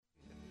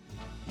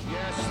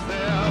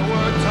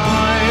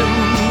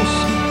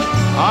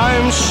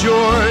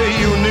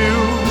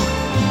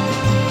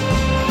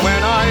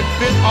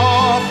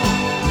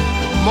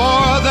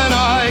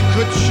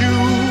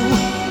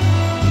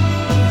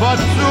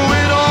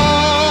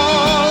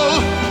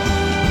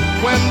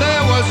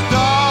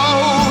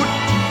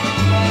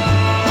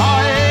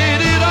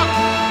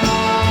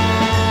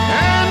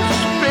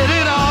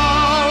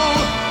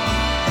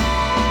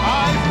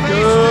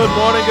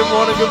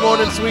Good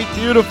morning, sweet,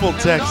 beautiful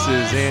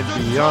Texas and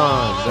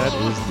beyond. That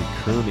is the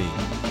crooning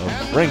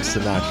of Frank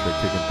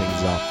Sinatra kicking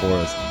things off for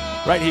us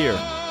right here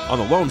on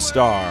the Lone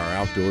Star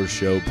Outdoor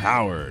Show,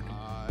 powered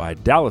by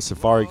Dallas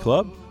Safari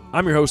Club.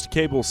 I'm your host,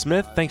 Cable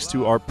Smith. Thanks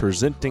to our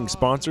presenting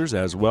sponsors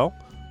as well,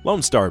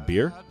 Lone Star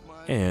Beer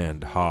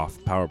and Hoff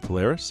Power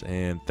Polaris.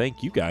 And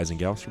thank you guys and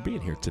gals for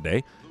being here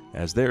today,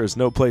 as there is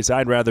no place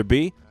I'd rather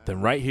be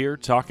than right here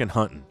talking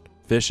hunting,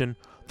 fishing,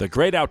 the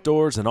great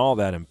outdoors, and all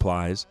that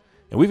implies.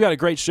 And we've got a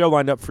great show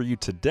lined up for you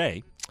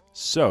today,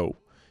 so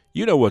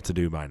you know what to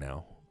do by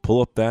now.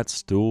 Pull up that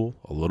stool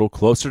a little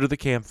closer to the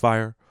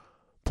campfire,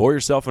 pour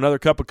yourself another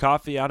cup of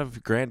coffee out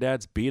of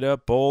Granddad's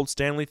beat-up old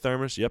Stanley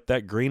thermos, yep,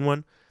 that green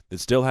one that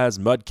still has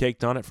mud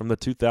caked on it from the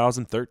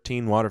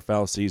 2013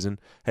 waterfowl season.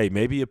 Hey,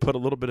 maybe you put a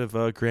little bit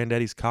of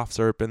Granddaddy's cough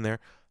syrup in there.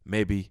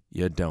 Maybe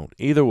you don't.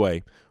 Either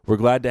way, we're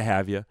glad to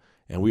have you,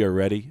 and we are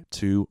ready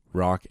to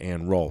rock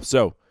and roll.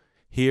 So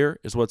here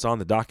is what's on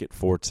the docket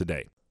for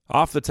today.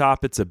 Off the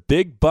top, it's a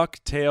big buck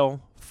tale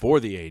for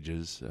the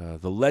ages.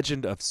 The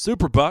legend of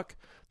Super Buck,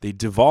 the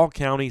Duval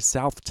County,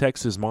 South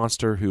Texas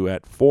monster who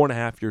at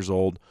 4.5 years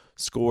old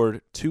scored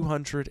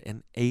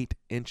 208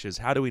 inches.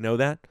 How do we know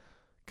that?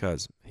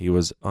 Because he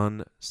was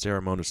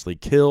unceremoniously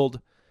killed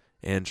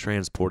and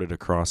transported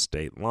across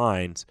state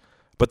lines.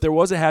 But there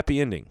was a happy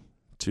ending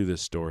to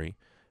this story,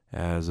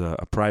 as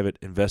a private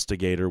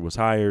investigator was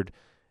hired,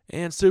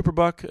 and Super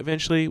Buck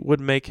eventually would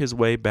make his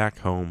way back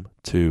home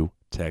to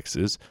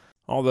Texas,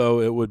 although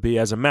it would be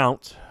as a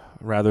mount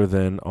rather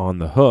than on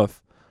the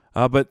hoof.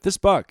 But this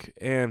buck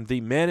and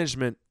the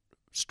management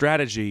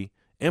strategy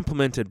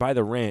implemented by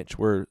the ranch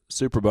where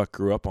Super Buck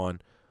grew up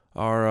on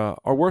are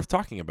worth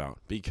talking about,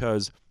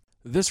 because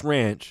this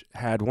ranch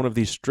had one of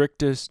the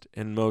strictest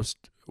and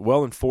most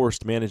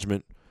well-enforced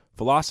management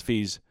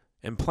philosophies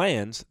and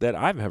plans that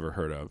I've ever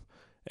heard of.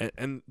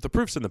 And the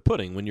proof's in the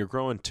pudding. When you're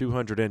growing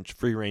 200-inch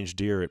free-range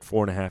deer at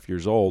 4.5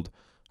 years old,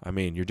 I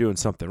mean, you're doing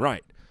something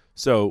right.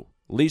 So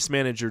lease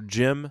manager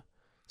Jim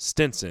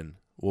Stinson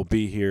will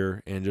be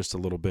here in just a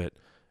little bit,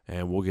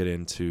 and we'll get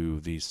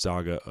into the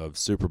saga of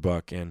Super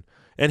Buck and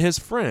his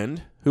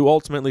friend who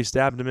ultimately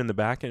stabbed him in the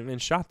back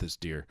and shot this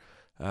deer.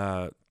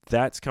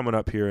 That's coming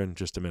up here in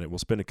just a minute. We'll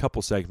spend a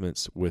couple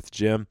segments with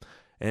Jim,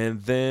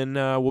 and then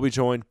we'll be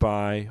joined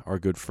by our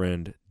good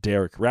friend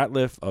Derek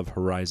Ratliff of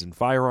Horizon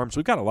Firearms.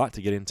 We've got a lot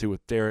to get into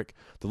with Derek,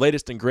 the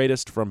latest and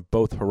greatest from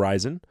both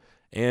Horizon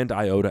and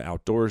Iota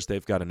Outdoors.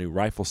 They've got a new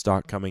rifle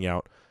stock coming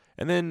out.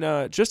 And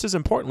then just as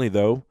importantly,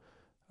 though,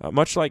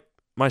 much like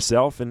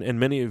myself and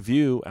many of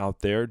you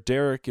out there,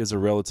 Derek is a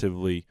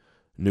relatively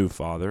new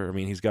father. I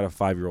mean, he's got a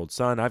 5-year-old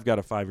son. I've got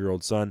a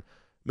 5-year-old son.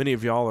 Many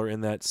of y'all are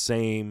in that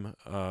same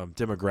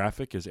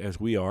demographic as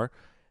we are.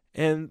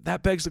 And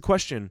that begs the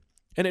question,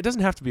 and it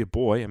doesn't have to be a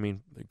boy. I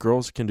mean,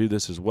 girls can do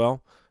this as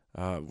well.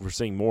 We're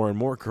seeing more and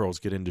more girls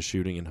get into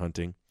shooting and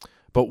hunting.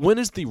 But when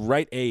is the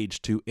right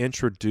age to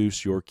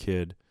introduce your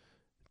kid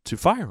to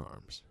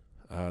firearms?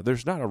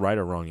 There's not a right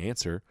or wrong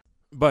answer,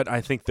 but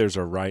I think there's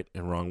a right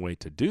and wrong way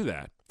to do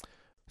that.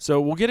 So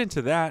we'll get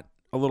into that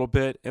a little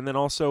bit. And then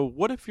also,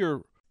 what if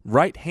you're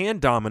right hand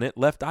dominant,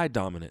 left eye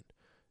dominant?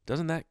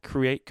 Doesn't that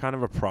create kind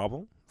of a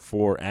problem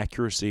for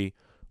accuracy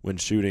when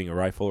shooting a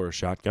rifle or a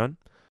shotgun?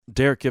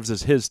 Derek gives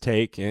us his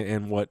take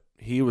and what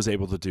he was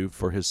able to do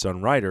for his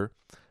son Ryder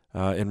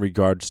in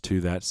regards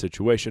to that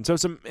situation. So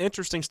some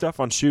interesting stuff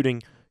on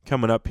shooting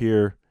coming up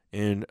here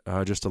in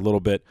just a little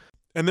bit.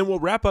 And then we'll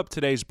wrap up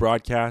today's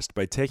broadcast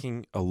by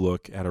taking a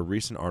look at a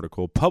recent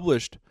article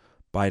published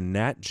by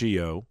Nat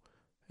Geo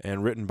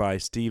and written by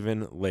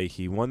Stephen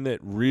Leahy, one that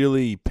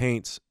really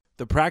paints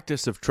the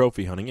practice of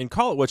trophy hunting, and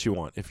call it what you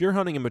want. If you're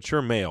hunting a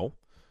mature male,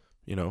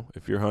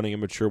 if you're hunting a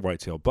mature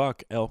whitetail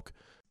buck, elk,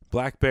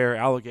 black bear,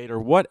 alligator,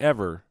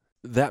 whatever,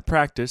 that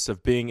practice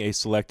of being a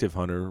selective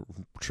hunter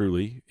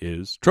truly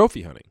is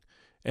trophy hunting.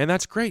 And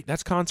that's great.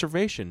 That's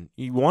conservation.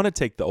 You want to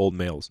take the old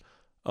males,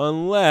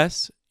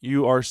 unless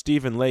you are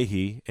Stephen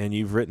Leahy and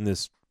you've written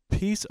this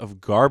piece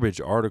of garbage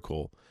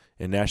article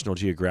in National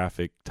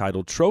Geographic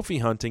titled "Trophy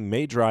Hunting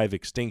May Drive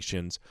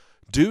Extinctions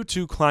Due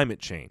to Climate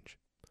Change."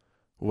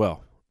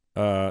 Well,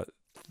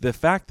 the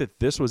fact that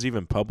this was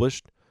even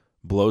published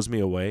blows me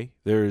away.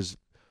 There's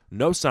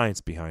no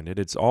science behind it.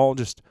 It's all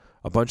just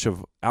a bunch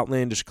of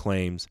outlandish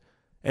claims,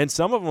 and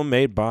some of them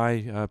made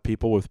by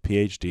people with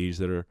PhDs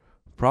that are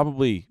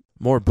probably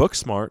more book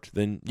smart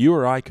than you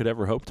or I could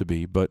ever hope to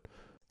be, but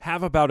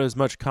have about as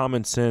much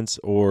common sense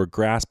or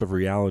grasp of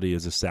reality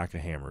as a sack of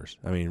hammers.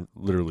 I mean,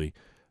 literally.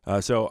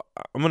 So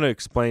I'm going to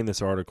explain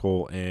this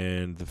article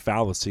and the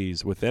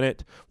fallacies within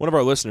it. One of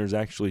our listeners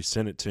actually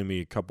sent it to me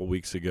a couple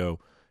weeks ago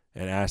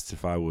and asked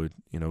if I would,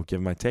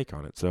 give my take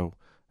on it. So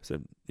I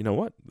said, you know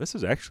what? This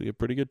is actually a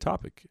pretty good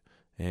topic,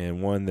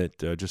 and one that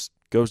just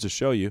goes to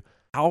show you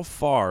how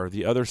far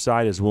the other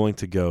side is willing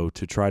to go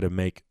to try to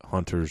make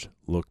hunters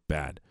look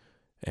bad.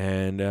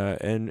 And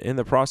in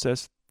the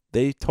process,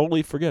 they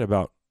totally forget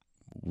about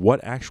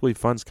what actually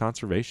funds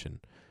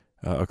conservation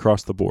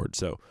across the board.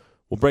 So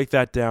we'll break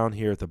that down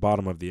here at the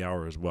bottom of the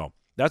hour as well.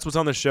 That's what's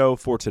on the show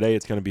for today.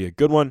 It's going to be a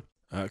good one.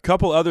 A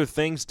couple other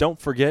things. Don't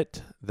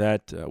forget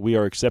that we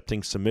are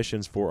accepting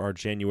submissions for our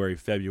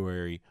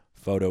January-February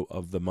Photo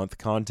of the Month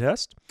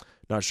contest.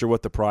 Not sure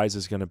what the prize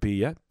is going to be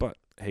yet, but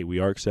hey, we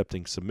are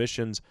accepting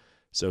submissions.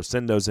 So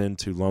send those in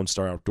to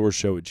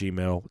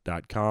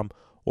LoneStarOutdoorShow@gmail.com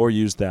or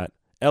use that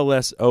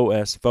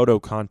LSOS Photo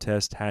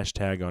Contest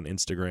hashtag on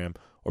Instagram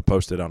or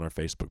post it on our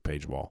Facebook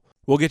page wall.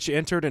 We'll get you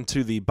entered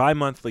into the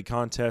bi-monthly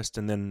contest,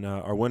 and then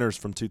our winners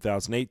from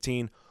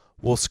 2018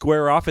 will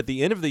square off at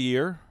the end of the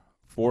year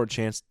for a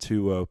chance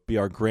to be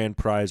our grand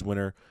prize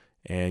winner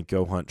and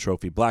go hunt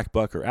trophy black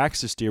buck or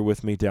axis deer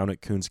with me down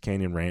at Coons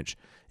Canyon Ranch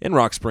in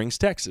Rock Springs,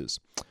 Texas.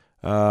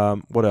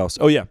 What else?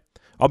 Oh, yeah.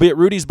 I'll be at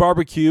Rudy's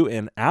Barbecue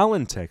in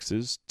Allen,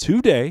 Texas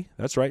today.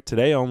 That's right,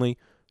 today only,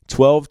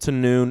 12 to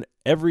noon.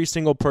 Every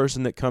single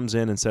person that comes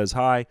in and says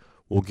hi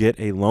will get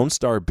a Lone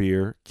Star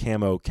Beer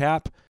camo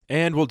cap,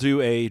 and we'll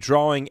do a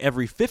drawing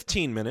every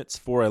 15 minutes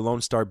for a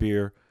Lone Star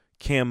Beer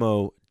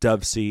camo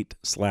dove seat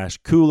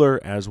 / cooler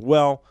as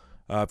well.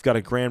 I've got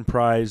a grand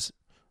prize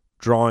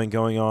drawing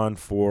going on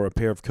for a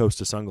pair of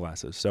Costa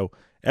sunglasses. So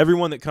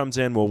everyone that comes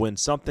in will win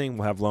something.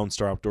 We'll have Lone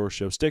Star Outdoor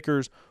Show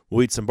stickers.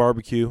 We'll eat some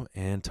barbecue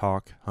and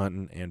talk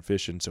hunting and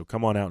fishing. So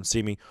come on out and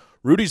see me.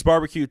 Rudy's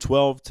Barbecue,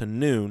 12 to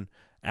noon,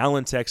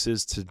 Allen,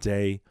 Texas,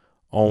 today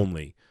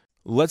only.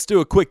 Let's do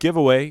a quick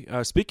giveaway.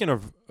 Speaking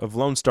of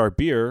Lone Star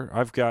Beer,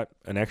 I've got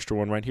an extra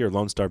one right here,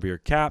 Lone Star Beer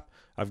cap.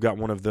 I've got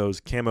one of those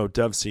camo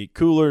dove seat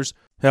coolers.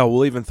 Hell,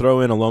 we'll even throw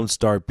in a Lone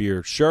Star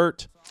Beer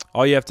shirt.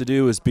 All you have to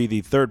do is be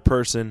the third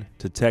person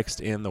to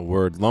text in the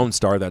word Lone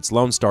Star. That's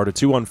Lone Star to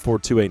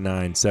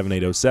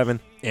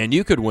 214-289-7807, and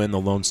you could win the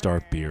Lone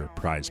Star Beer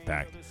prize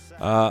pack.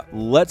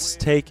 Let's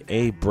take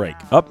a break.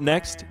 Up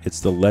next,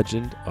 it's the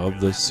legend of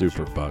the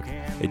Superbug,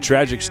 a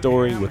tragic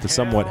story with a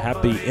somewhat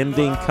happy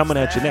ending coming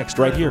at you next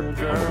right here on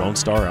the Lone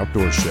Star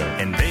Outdoor Show.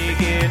 And they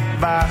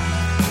get by.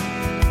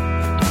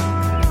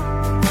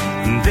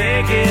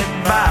 They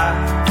get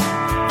by.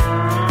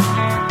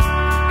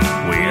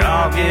 We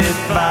all get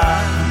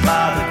by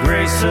the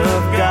grace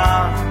of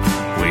God.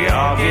 We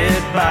all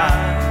get by.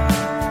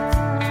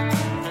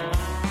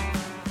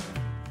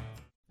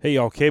 Hey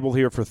y'all, Cable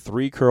here for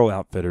 3 Curl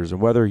Outfitters, and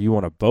whether you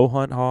want to bow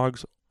hunt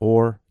hogs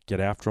or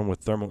get after them with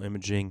thermal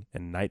imaging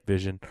and night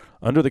vision,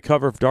 under the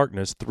cover of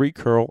darkness, 3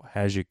 Curl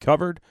has you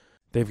covered.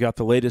 They've got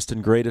the latest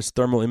and greatest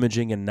thermal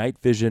imaging and night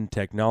vision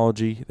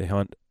technology. They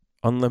hunt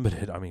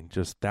unlimited,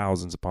 just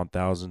thousands upon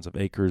thousands of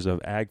acres of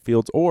ag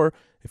fields, or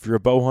if you're a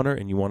bow hunter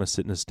and you want to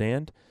sit in a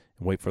stand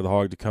and wait for the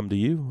hog to come to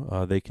you,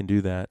 they can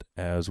do that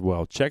as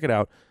well. Check it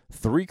out,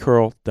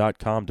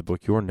 3curl.com to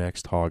book your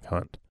next hog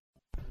hunt.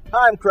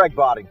 I'm Craig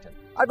Boddington.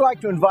 I'd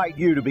like to invite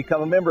you to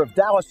become a member of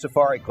Dallas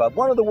Safari Club,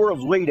 one of the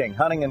world's leading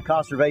hunting and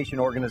conservation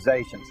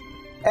organizations.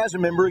 As a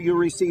member, you'll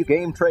receive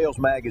Game Trails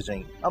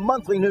magazine, a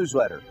monthly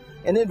newsletter,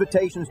 and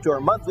invitations to our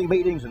monthly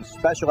meetings and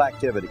special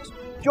activities.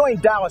 Join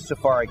Dallas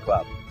Safari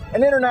Club,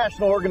 an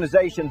international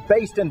organization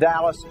based in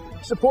Dallas,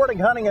 supporting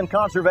hunting and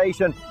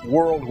conservation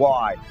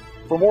worldwide.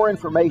 For more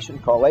information,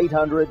 call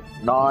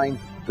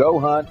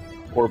 800-9-GO-HUNT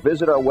or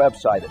visit our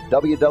website at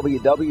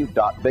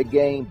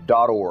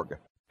www.biggame.org.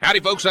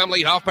 Howdy, folks. I'm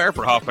Lee Hoffpauir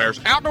for Hoffpaur's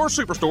Outdoor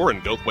Superstore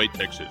in Goldthwaite,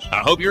 Texas. I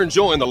hope you're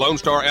enjoying the Lone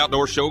Star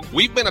Outdoor Show.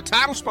 We've been a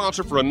title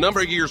sponsor for a number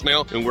of years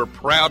now, and we're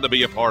proud to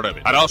be a part of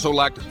it. I'd also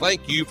like to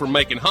thank you for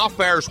making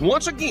Hoffpaur's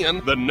once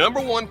again the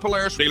 #1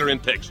 Polaris dealer in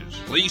Texas.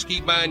 Please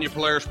keep buying your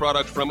Polaris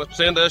products from us.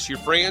 Send us your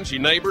friends,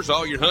 your neighbors,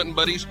 all your hunting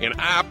buddies, and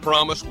I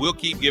promise we'll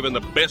keep giving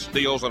the best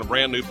deals on a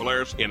brand new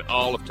Polaris in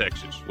all of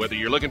Texas. Whether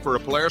you're looking for a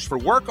Polaris for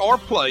work or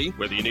play,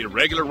 whether you need a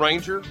regular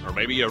Ranger or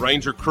maybe a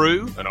Ranger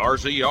Crew, an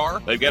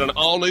RZR, they've got an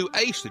all-new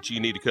Ace that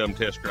you need to come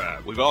test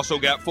drive. We've also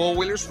got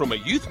four-wheelers from a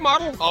youth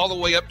model all the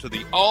way up to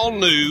the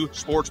all-new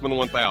Sportsman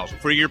 1000.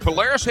 For your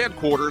Polaris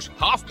headquarters,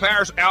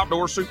 Hoffpaur's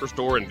Outdoor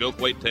Superstore in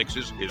Goldthwaite,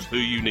 Texas is who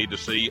you need to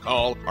see,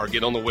 call, or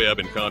get on the web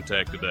and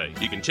contact today.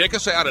 You can check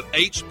us out at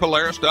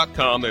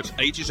hpolaris.com. That's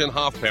H is in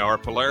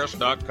Hoffpauir,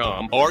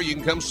 Polaris.com. Or you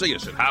can come see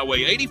us at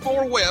Highway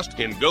 84 West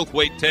in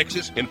Goldthwaite,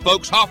 Texas. And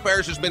folks,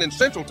 Hoffpaur's has been in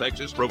Central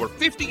Texas for over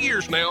 50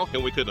 years now,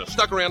 and we couldn't have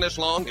stuck around this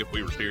long if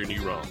we were steering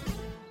you wrong.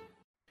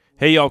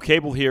 Hey y'all,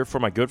 Cable here for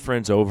my good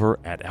friends over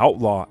at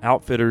Outlaw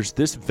Outfitters.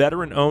 This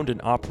veteran-owned and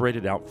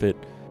operated outfit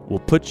will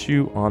put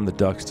you on the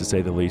ducks, to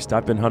say the least.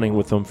 I've been hunting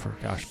with them for,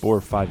 4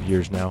 or 5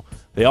 years now.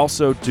 They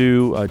also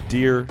do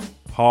deer,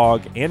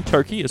 hog, and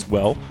turkey as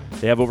well.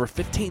 They have over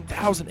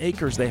 15,000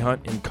 acres they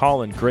hunt in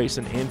Collin,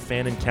 Grayson, and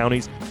Fannin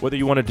counties. Whether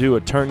you want to do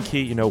a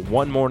turnkey,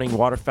 one morning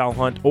waterfowl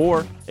hunt,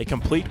 or a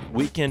complete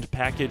weekend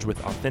package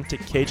with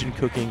authentic Cajun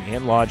cooking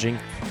and lodging,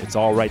 it's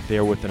all right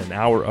there within an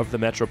hour of the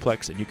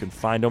Metroplex, and you can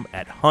find them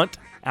at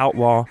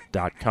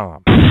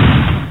huntoutlaw.com.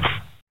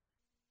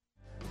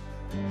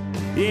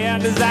 Yeah,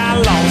 'cause I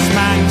lost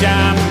my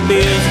job, the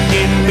bills are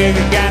getting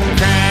bigger, got me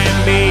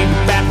crying, baby,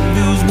 about to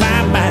lose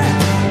my mind.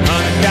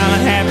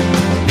 $100 habit,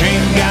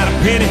 ain't got a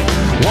penny.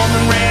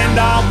 Woman ran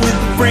off with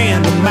a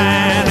friend of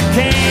mine. I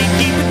can't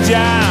keep a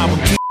job,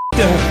 I'm too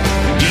up.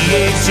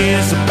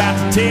 DHS about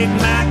to take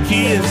my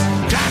kids.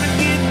 Trying to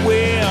get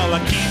well, I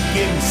keep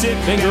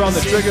Finger on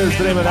the Trigger is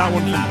the name of that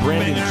one from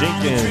Brandon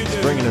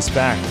Jenkins, bringing us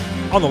back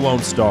on the Lone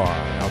Star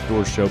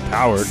Outdoor Show,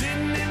 powered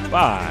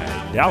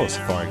by Dallas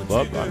Safari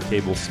Club. I'm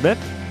Cable Smith,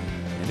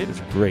 and it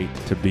is great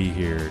to be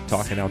here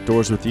talking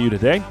outdoors with you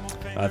today.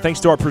 Thanks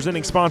to our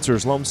presenting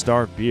sponsors, Lone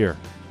Star Beer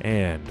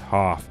and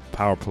Hoff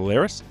Power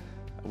Polaris.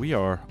 We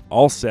are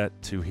all set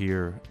to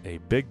hear a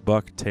big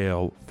buck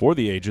tale for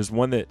the ages,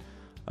 one that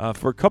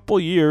for a couple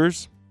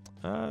years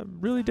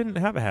really didn't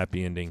have a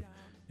happy ending.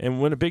 And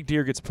when a big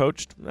deer gets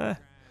poached,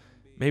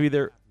 maybe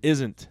there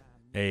isn't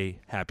a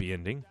happy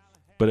ending.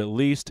 But at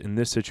least in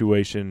this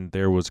situation,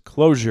 there was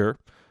closure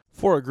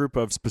for a group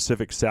of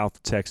specific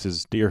South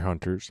Texas deer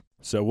hunters.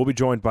 So we'll be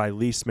joined by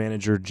lease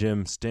manager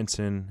Jim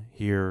Stinson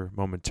here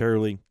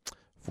momentarily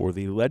for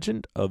the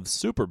legend of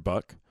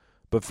Superbuck.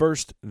 But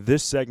first,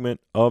 this segment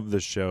of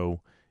the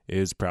show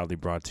is proudly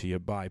brought to you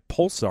by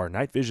Pulsar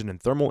Night Vision and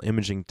Thermal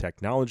Imaging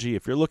Technology.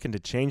 If you're looking to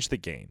change the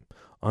game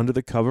under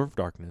the cover of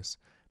darkness,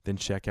 then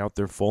check out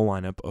their full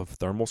lineup of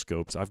thermal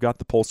scopes. I've got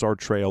the Pulsar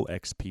Trail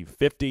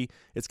XP50.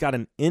 It's got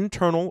an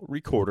internal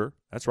recorder.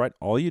 That's right.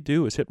 All you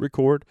do is hit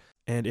record,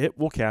 and it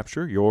will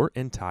capture your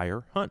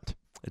entire hunt.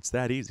 It's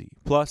that easy.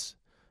 Plus,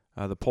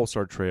 the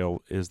Pulsar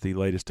Trail is the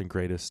latest and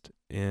greatest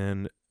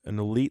in an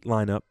elite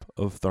lineup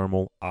of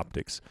thermal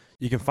optics.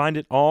 You can find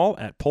it all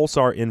at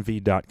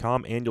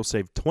pulsarnv.com, and you'll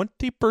save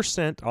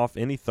 20% off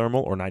any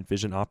thermal or night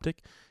vision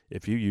optic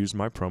if you use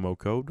my promo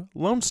code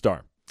Lone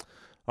Star.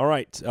 All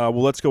right,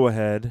 well, let's go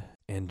ahead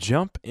and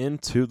jump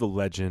into the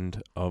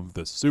legend of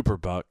the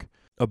Superbuck,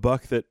 a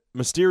buck that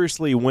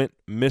mysteriously went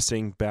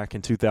missing back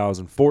in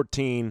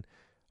 2014.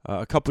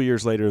 A couple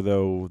years later,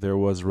 though, there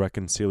was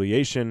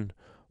reconciliation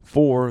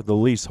for the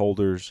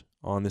leaseholders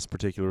on this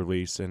particular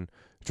lease. And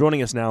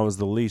joining us now is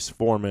the lease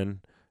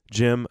foreman,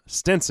 Jim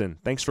Stinson.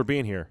 Thanks for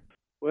being here.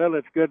 Well,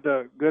 it's good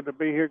to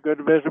be here. Good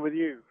to visit with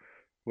you.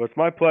 Well, it's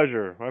my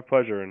pleasure.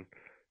 And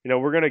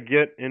we're going to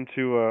get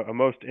into a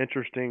most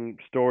interesting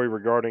story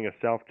regarding a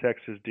South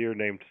Texas deer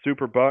named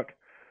Superbuck.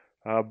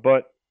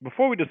 But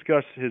before we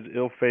discuss his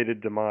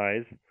ill-fated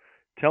demise,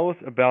 tell us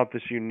about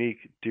this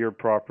unique deer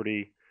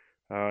property.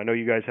 I know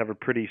you guys have a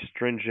pretty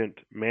stringent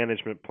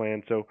management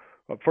plan. So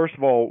first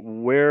of all,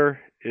 where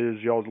is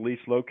y'all's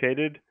lease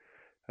located,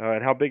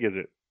 and how big is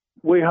it?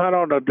 We hunt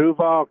on the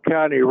Duval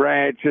County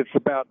Ranch. It's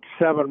about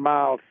 7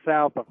 miles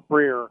south of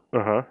Freer,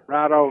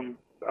 right on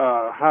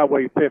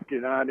Highway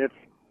 59. It's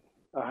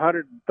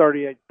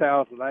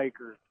 138,000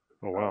 acres.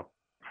 Oh, wow.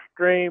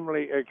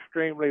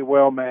 Extremely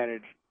well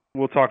managed.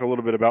 We'll talk a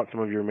little bit about some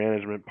of your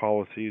management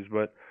policies,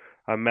 but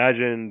I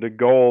imagine the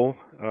goal,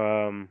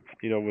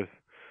 with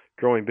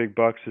growing big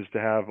bucks is to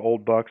have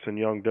old bucks and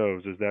young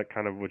does. Is that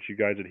kind of what you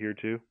guys adhere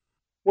to?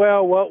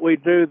 Well, what we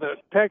do,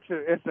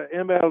 it's an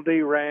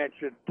MLD ranch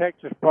at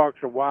Texas Parks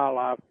and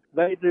Wildlife.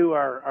 They do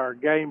our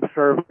game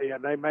survey,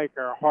 and they make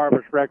our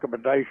harvest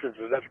recommendations,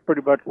 and that's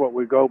pretty much what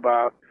we go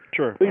by.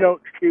 Sure. We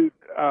don't shoot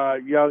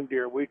young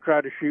deer. We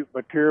try to shoot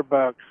mature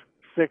bucks,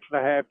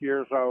 6.5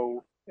 years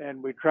old,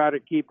 and we try to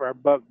keep our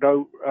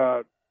buck-doe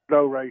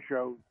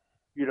ratio,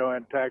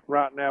 intact.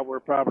 Right now,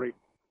 we're probably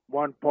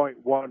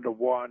 1.1 to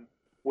 1,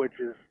 which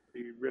is,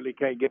 you really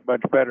can't get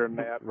much better than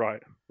that.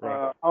 Right.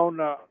 On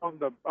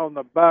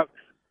the bucks,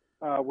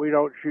 we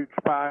don't shoot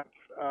spikes.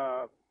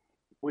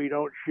 We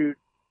don't shoot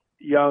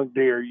young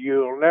deer.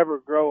 You'll never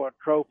grow a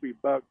trophy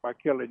buck by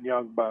killing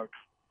young bucks.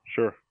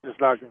 Sure. It's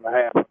not going to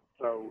happen.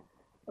 So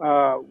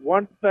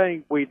one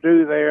thing we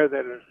do there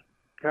that is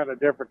kind of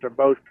different than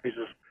most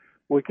places,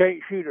 we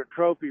can't shoot a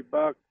trophy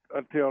buck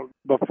until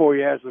before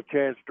he has a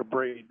chance to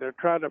breed. They're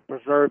trying to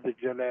preserve the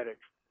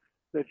genetics.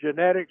 The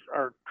genetics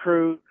are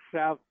true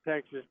South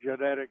Texas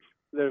genetics.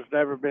 There's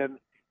never been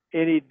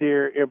any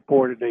deer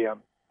imported in.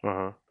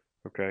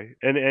 Okay.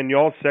 And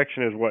y'all's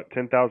section is what,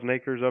 10,000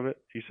 acres of it,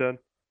 you said?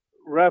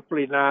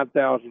 Roughly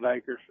 9,000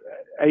 acres,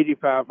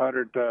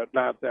 8,500 to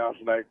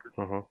 9,000 acres.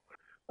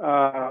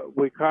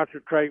 We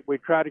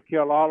try to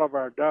kill all of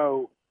our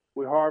doe.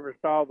 We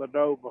harvest all the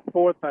doe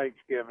before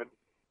Thanksgiving.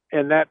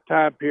 In that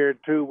time period,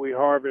 too, we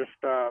harvest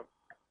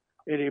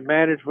any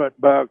management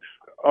bucks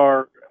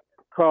or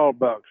call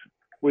bucks.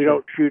 We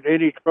don't shoot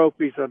any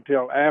trophies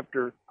until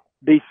after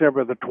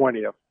December the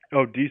 20th.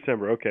 Oh,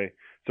 December. Okay.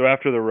 So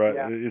after the rut,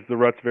 is the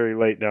rut's very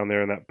late down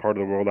there in that part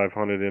of the world? I've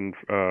hunted in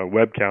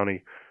Webb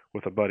County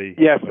with a buddy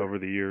over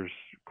the years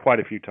quite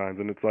a few times,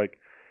 and it's like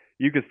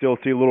you could still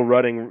see a little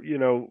rutting,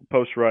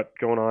 post-rut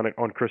going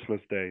on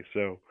Christmas Day.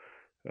 So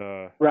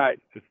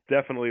it's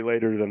definitely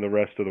later than the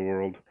rest of the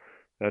world,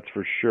 that's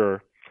for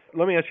sure.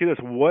 Let me ask you this.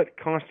 What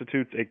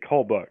constitutes a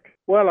cull buck?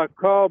 Well, a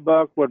cull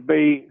buck would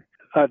be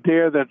a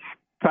deer that's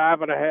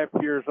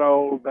 5.5 years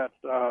old,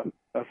 that's a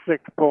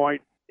 6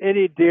 point.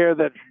 Any deer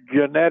that's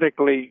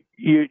genetically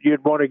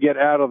you'd want to get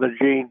out of the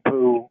gene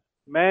pool.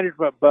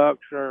 Management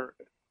bucks are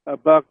a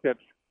buck that's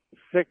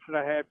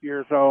 6.5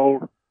 years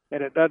old,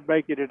 and it doesn't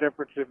make any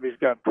difference if he's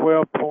got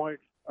 12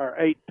 points or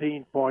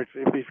 18 points.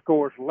 If he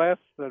scores less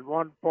than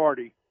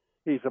 140,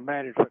 he's a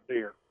management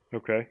deer.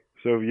 Okay.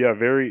 So,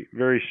 very,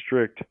 very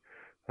strict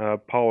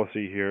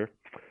policy here.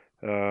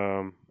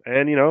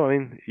 And,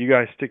 you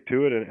guys stick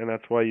to it, and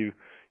that's why you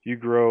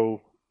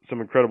grow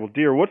some incredible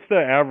deer. What's the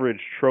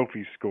average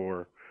trophy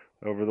score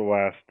over the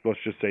last, let's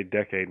just say,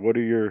 decade? What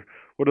are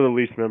the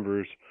lease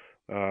members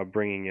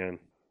bringing in?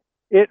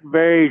 It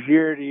varies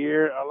year to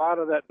year. A lot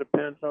of that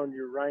depends on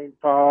your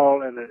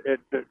rainfall, and it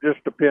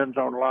just depends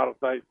on a lot of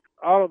things.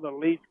 All of the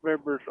lease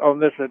members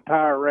on this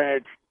entire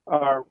ranch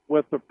are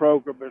with the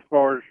program as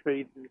far as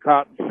feeding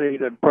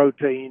cottonseed and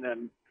protein,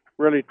 and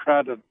really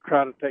try to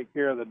take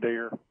care of the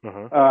deer.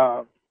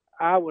 Uh-huh.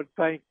 I would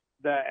think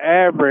the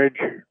average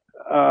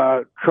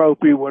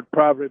trophy would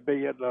probably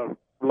be in the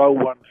low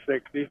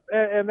 160s,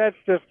 and that's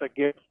just a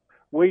guess.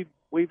 We've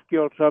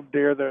killed some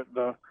deer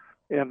that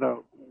in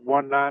the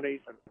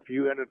 190s and a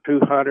few in the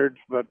 200s,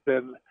 but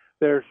then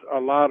there's a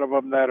lot of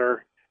them that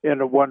are in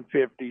the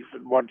 150s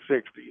and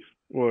 160s.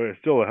 Well, it's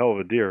still a hell of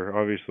a deer,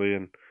 obviously,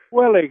 and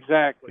well,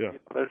 exactly. Yeah.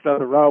 There's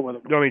nothing wrong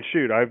with them. I mean,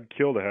 shoot, I've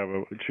killed a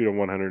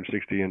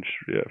 160-inch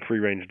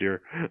free-range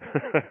deer.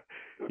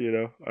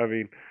 I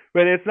mean,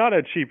 but it's not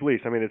a cheap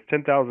lease. I mean, it's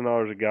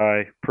 $10,000 a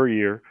guy per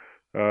year,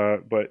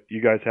 but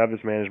you guys have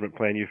this management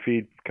plan. You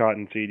feed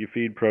cottonseed, you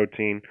feed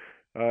protein,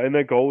 and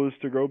the goal is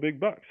to grow big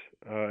bucks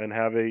and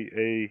have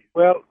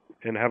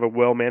a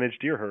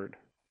well-managed deer herd.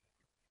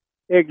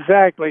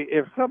 Exactly.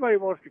 If somebody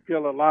wants to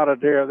kill a lot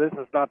of deer, this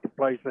is not the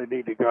place they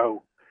need to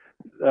go.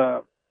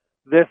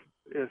 This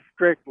is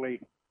strictly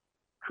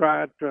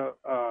trying to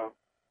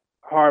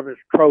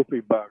harvest trophy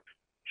bucks.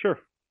 Sure.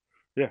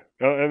 Yeah.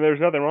 And there's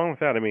nothing wrong with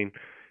that. I mean,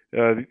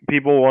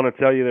 people want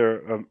to tell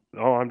you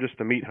I'm just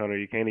a meat hunter.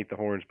 You can't eat the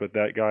horns. But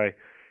that guy,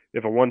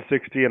 if a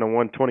 160 and a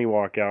 120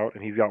 walk out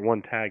and he's got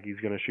one tag, he's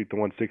going to shoot the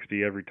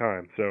 160 every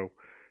time. So,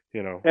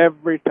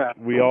 every time.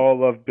 We all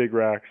love big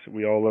racks.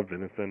 We all love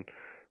venison.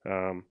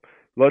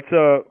 Let's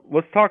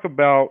talk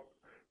about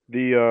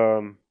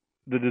the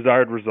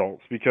desired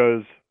results,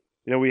 because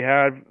we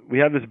had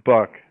this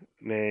buck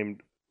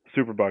named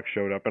Superbuck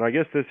showed up, and I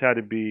guess this had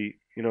to be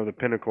the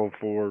pinnacle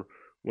for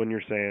when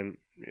you're saying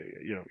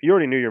you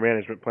already knew your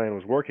management plan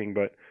was working,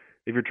 but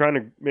if you're trying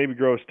to maybe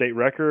grow a state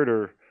record,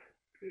 or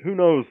who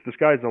knows, the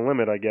sky's the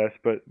limit, I guess.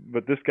 But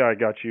this guy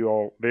got you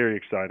all very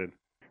excited.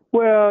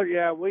 Well,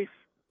 yeah, we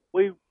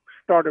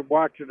started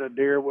watching a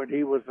deer when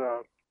he was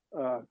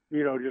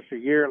just a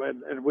year,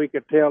 and we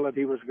could tell that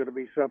he was going to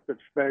be something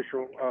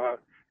special.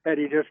 And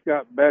he just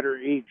got better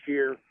each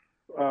year.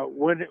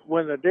 When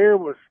the deer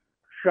was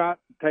shot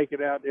and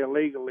taken out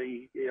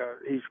illegally,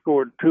 he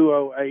scored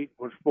 208,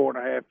 was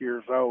 4.5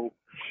 years old.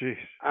 Jeez.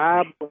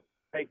 I would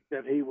think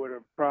that he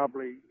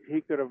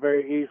could have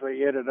very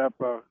easily ended up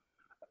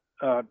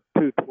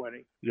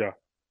 220. Yeah.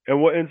 So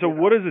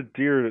what is a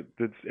deer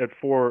that's at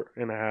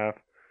 4.5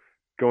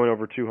 going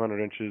over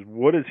 200 inches?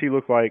 What does he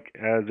look like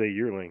as a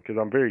yearling? Because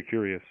I'm very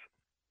curious.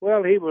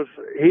 Well, he was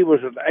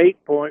an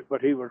 8-point,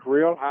 but he was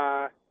real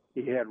high.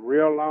 He had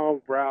real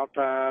long brow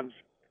tines,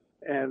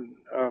 and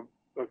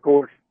of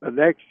course, the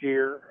next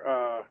year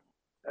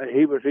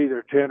he was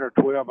either 10 or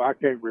 12. I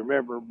can't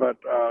remember, but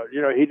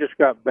he just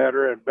got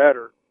better and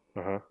better.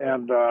 Uh-huh.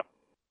 And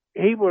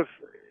he was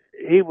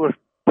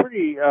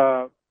pretty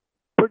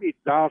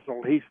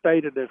docile. He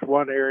stayed in this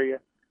one area,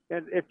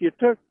 and if you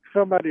took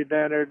somebody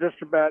down there,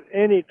 just about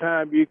any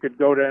time you could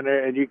go down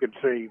there and you could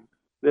see him.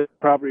 There's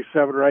probably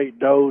 7 or 8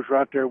 does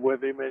right there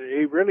with him, and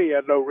he really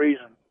had no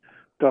reason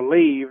to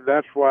leave.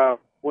 That's why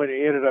when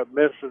he ended up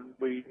missing,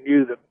 we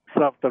knew that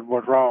something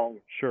was wrong.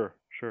 Sure.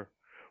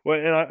 Well,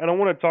 and I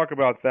want to talk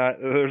about that.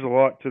 There's a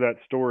lot to that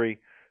story,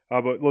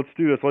 but let's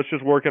do this. Let's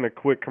just work in a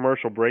quick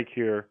commercial break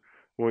here.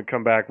 When we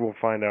come back, we'll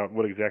find out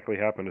what exactly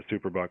happened to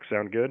Superbuck.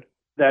 Sound good?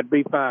 That'd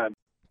be fine.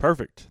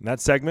 Perfect. And that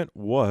segment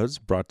was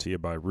brought to you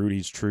by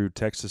Rudy's True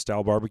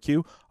Texas-Style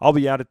Barbecue. I'll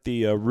be out at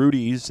the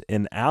Rudy's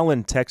in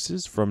Allen,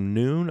 Texas from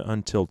noon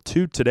until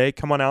 2 today.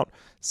 Come on out,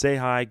 say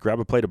hi, grab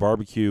a plate of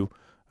barbecue,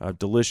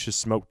 delicious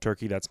smoked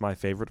turkey. That's my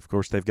favorite. Of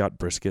course, they've got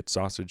brisket,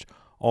 sausage,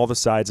 all the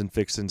sides and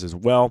fixins as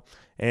well.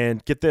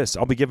 And get this,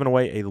 I'll be giving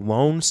away a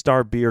Lone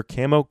Star Beer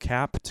camo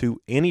cap to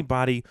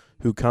anybody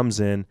who comes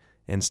in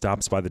and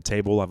stops by the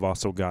table. I've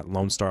also got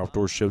Lone Star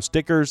Outdoor Show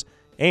stickers,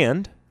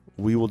 and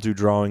we will do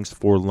drawings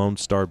for Lone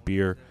Star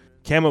Beer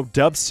camo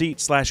dub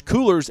seat /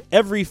 coolers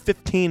every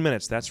 15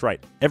 minutes. That's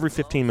right. Every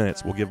 15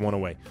 minutes, we'll give one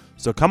away.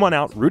 So come on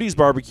out. Rudy's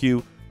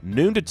Barbecue,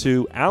 noon to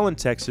 2, Allen,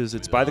 Texas.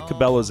 It's by the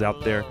Cabela's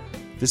out there.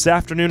 This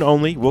afternoon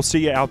only. We'll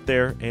see you out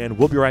there, and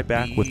we'll be right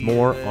back with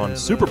more on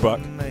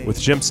Superbuck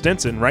with Jim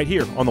Stinson right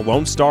here on the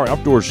Lone Star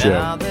Outdoor Show.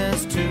 Now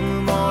there's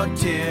 2 more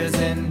tears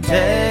in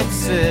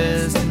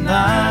Texas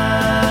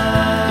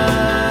tonight.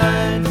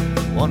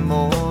 One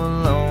more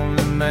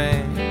lonely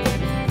man.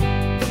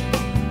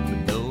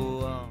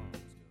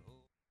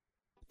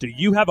 Do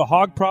you have a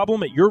hog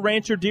problem at your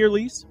ranch or deer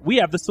lease? We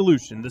have the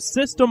solution. The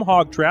System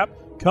Hog Trap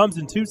comes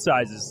in 2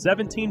 sizes,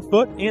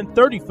 17-foot and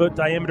 30-foot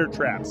diameter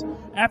traps.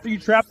 After you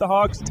trap the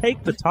hogs,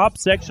 take the top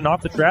section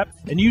off the trap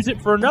and use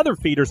it for another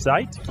feeder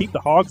site to keep the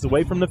hogs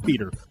away from the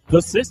feeder.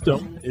 The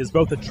system is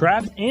both a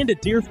trap and a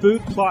deer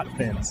food plot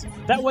fence.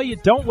 That way you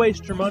don't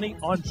waste your money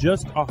on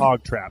just a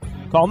hog trap.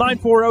 Call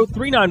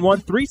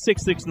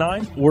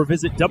 940-391-3669 or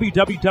visit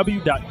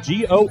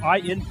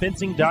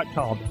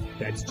www.goinfencing.com.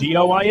 That's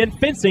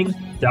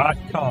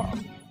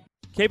goinfencing.com.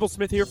 Cable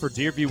Smith here for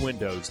Deerview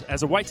Windows.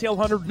 As a whitetail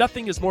hunter,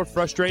 nothing is more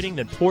frustrating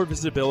than poor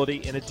visibility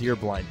in a deer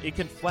blind. It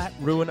can flat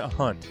ruin a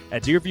hunt.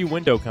 At Deerview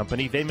Window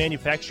Company, they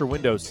manufacture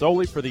windows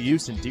solely for the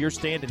use in deer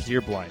stand and deer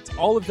blinds.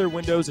 All of their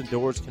windows and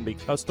doors can be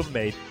custom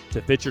made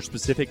to fit your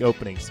specific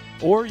openings.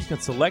 Or you can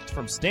select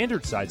from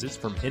standard sizes,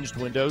 from hinged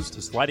windows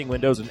to sliding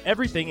windows and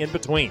everything in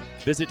between.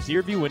 Visit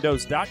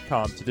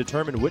DeerviewWindows.com to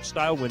determine which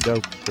style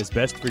window is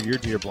best for your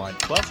deer blind.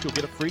 Plus, you'll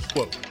get a free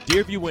quote.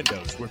 Deerview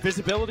Windows, where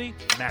visibility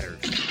matters.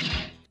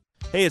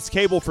 Hey, it's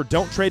Cable for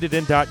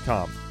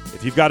Don'tTradeItIn.com.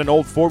 If you've got an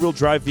old four-wheel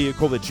drive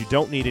vehicle that you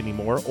don't need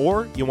anymore,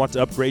 or you want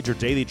to upgrade your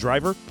daily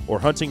driver or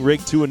hunting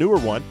rig to a newer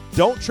one,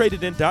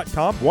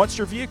 Don'tTradeItIn.com wants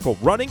your vehicle,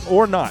 running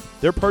or not.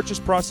 Their purchase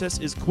process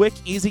is quick,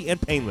 easy,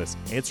 and painless.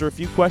 Answer a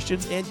few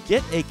questions and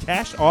get a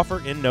cash offer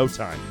in no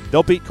time.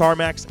 They'll beat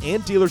CarMax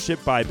and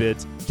dealership buy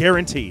bids,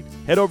 guaranteed.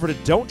 Head over to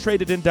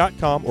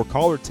Don'tTradeItIn.com or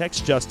call or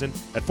text Justin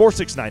at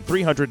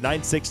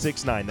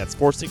 469-300-9669. That's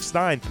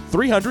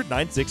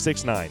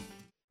 469-300-9669.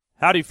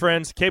 Howdy,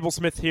 friends. Cable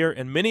Smith here,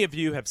 and many of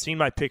you have seen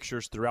my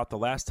pictures throughout the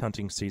last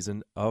hunting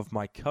season of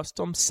my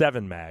custom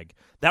 7 mag.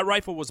 That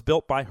rifle was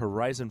built by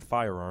Horizon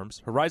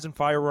Firearms. Horizon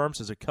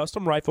Firearms is a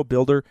custom rifle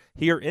builder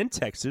here in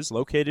Texas,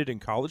 located in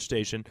College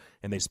Station,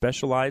 and they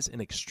specialize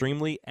in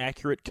extremely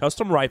accurate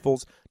custom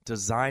rifles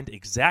designed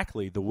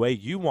exactly the way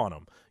you want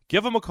them.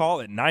 Give them a call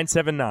at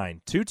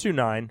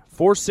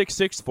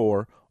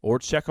 979-229-4664 or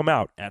check them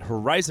out at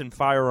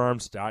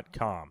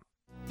horizonfirearms.com.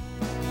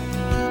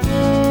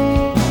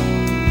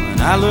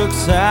 I look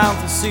south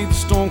and see the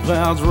storm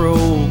clouds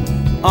roll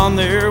on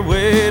their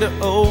way to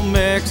old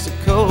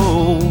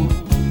Mexico.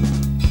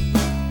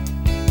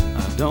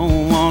 I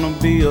don't want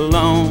to be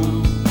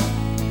alone,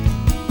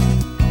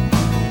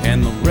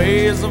 and the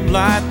rays of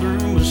light through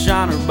my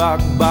shiner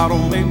box bottle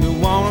make me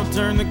want to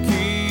turn the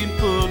key and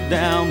put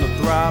down the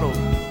throttle.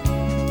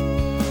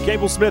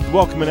 Cable Smith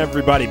welcoming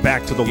everybody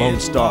back to the Lone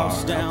Star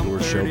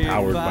Outdoor Show,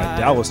 powered by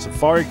Dallas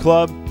Safari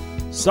Club.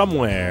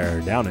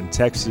 Somewhere down in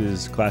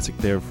Texas, classic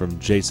there from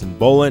Jason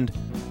Boland.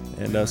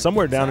 And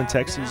somewhere down in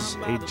Texas,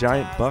 a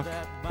giant buck,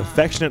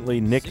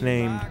 affectionately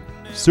nicknamed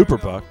Super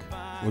Buck,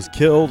 was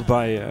killed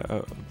by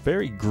a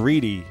very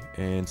greedy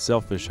and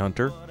selfish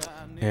hunter.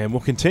 And we'll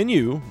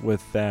continue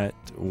with that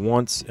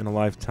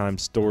once-in-a-lifetime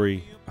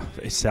story of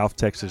a South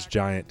Texas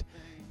giant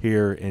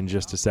here in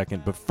just a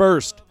second. But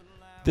first,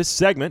 this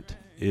segment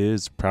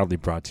is proudly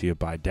brought to you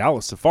by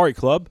Dallas Safari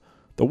Club,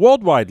 the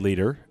worldwide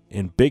leader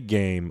in big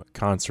game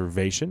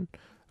conservation.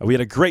 We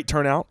had a great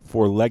turnout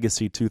for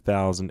Legacy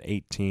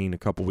 2018 a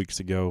couple weeks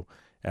ago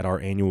at our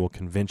annual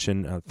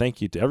convention.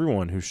 Thank you to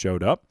everyone who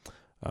showed up.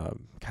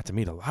 Got to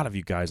meet a lot of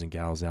you guys and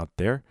gals out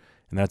there,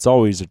 and that's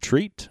always a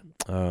treat.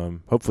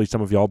 Hopefully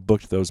some of y'all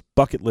booked those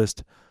bucket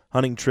list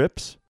hunting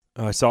trips.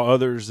 I saw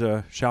others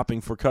shopping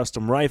for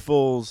custom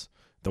rifles.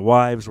 The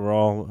wives were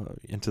all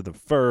into the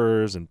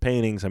furs and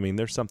paintings. I mean,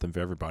 there's something for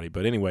everybody.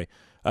 But anyway,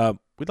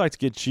 we'd like to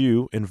get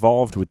you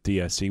involved with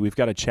DSC. We've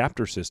got a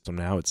chapter system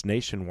now. It's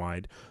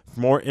nationwide.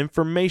 For more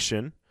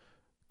information,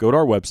 go to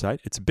our website.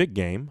 It's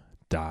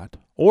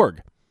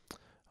biggame.org.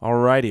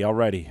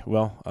 Alrighty.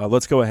 Well,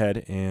 let's go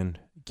ahead and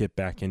get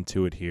back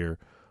into it here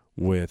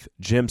with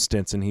Jim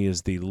Stinson. He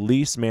is the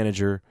lease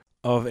manager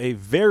of a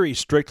very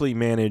strictly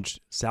managed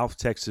South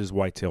Texas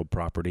whitetail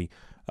property.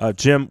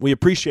 Jim, we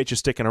appreciate you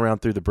sticking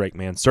around through the break,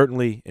 man.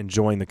 Certainly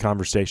enjoying the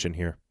conversation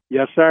here.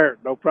 Yes, sir.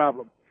 No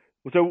problem.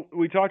 So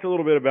we talked a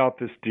little bit about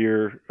this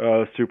deer,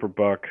 Super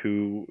Buck,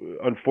 who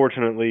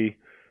unfortunately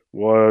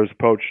was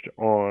poached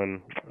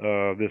on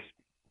this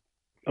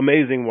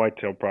amazing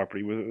whitetail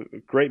property with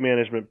a great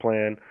management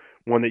plan,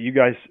 one that you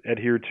guys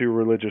adhere to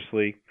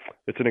religiously.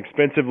 It's an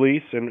expensive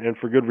lease, and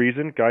for good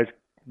reason. Guys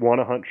want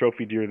to hunt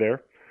trophy deer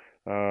there,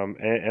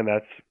 and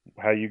that's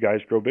how you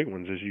guys grow big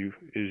ones. Is you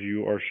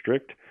are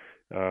strict.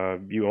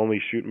 You only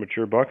shoot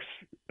mature bucks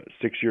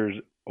 6 years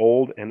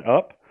old and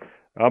up.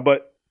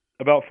 But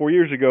about 4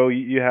 years ago,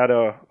 you had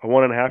a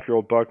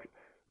 1.5-year-old buck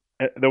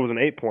that was an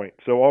 8-point.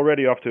 So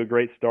already off to a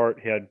great start.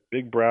 He had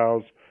big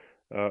brows,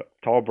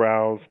 tall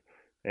brows,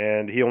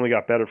 and he only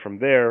got better from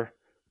there.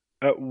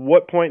 At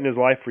what point in his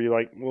life were you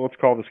like, well, let's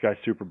call this guy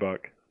Super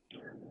Buck?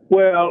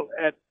 Well,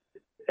 at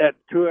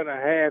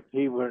 2.5,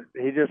 he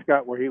just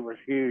got where he was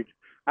huge.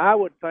 I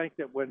would think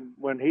that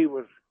when he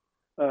was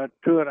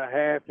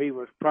 2.5, he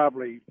was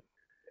probably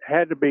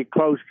had to be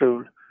close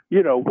to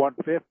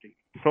 150.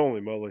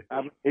 Holy moly!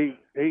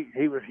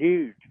 He was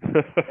huge.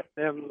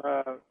 And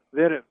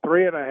then at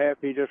 3.5,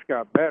 he just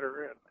got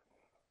better. And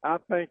I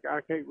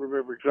can't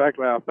remember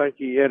exactly. I think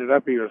he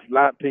was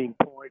 19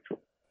 points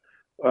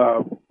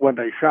when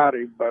they shot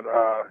him, but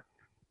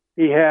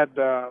he had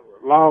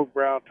long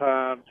brow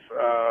tines,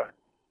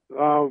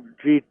 long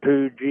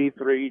G2,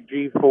 G3,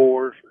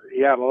 G4s.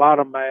 He had a lot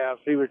of mass.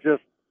 He was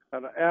just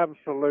an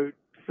absolute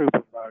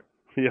super buck.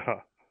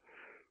 Yeah.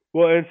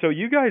 Well, and so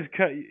you guys,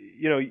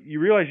 you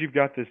realize you've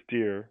got this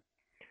deer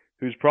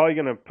who's probably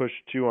going to push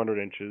 200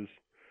 inches.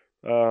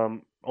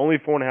 only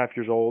 4.5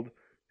 years old,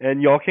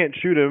 and y'all can't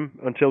shoot him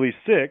until he's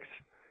 6.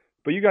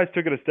 But you guys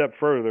took it a step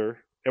further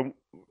and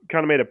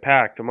kind of made a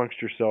pact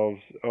amongst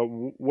yourselves.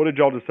 What did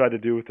y'all decide to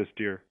do with this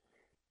deer?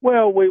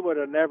 Well, we would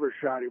have never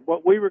shot him.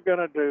 What we were going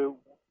to do,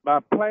 my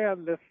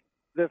plan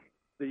the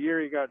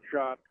year he got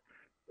shot,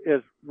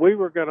 is we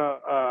were going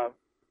to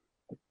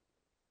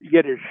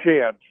get his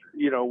sheds.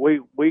 You know,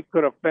 we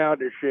could have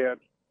found his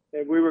sheds,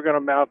 and we were going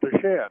to mount the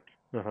sheds.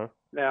 Uh-huh.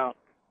 Now,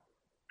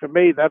 to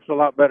me, that's a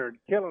lot better than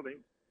killing him.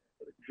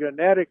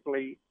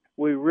 Genetically,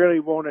 we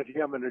really wanted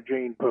him in a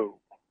gene pool.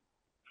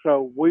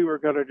 So we were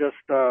going to just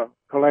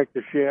collect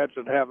the sheds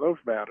and have those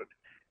mounted.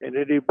 And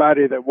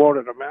anybody that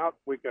wanted them out,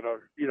 we could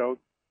have,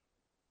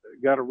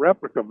 got a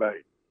replica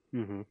made.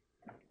 Mm-hmm.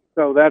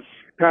 So that's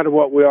kind of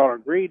what we all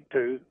agreed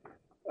to.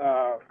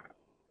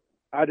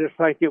 I just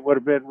think it would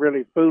have been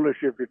really foolish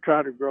if you're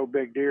trying to grow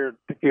big deer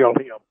to kill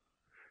him.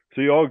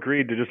 So you all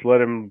agreed to just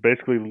let him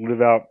basically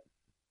live out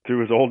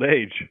through his old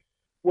age.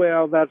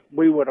 Well,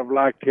 we would have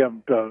liked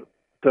him to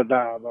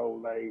die of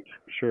old age.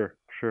 Sure.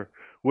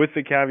 With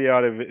the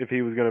caveat of if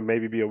he was going to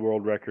maybe be a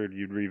world record,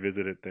 you'd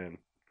revisit it then.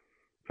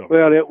 So.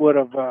 Well, it would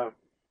have,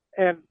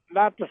 and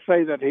not to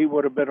say that he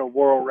would have been a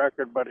world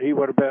record, but he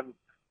would have been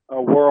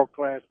a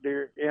world-class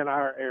deer in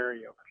our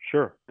area.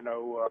 Sure.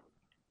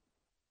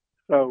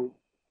 So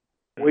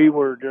we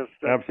were just,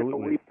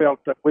 absolutely. We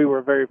felt that we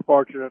were very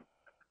fortunate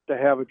to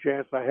have a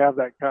chance to have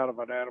that kind of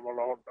an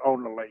animal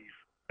on the lease.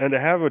 And to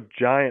have a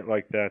giant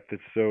like that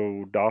that's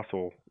so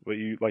docile, but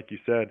like you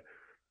said,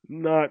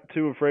 not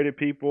too afraid of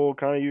people,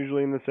 kind of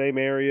usually in the same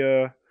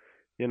area.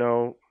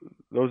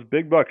 Those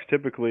big bucks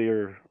typically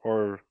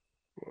are,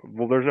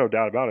 well, there's no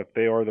doubt about it.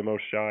 They are the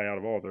most shy out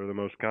of all. They're the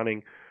most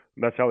cunning.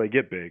 That's how they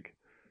get big.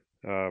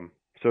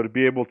 So to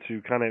be able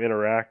to kind of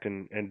interact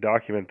and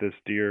document this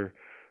deer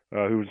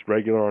who's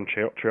regular on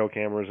trail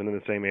cameras and in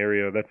the same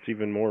area, that's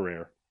even more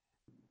rare.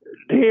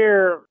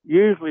 Deer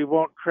usually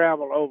won't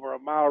travel over a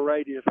mile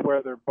radius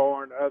where they're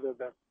born other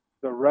than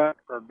the rut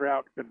or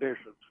drought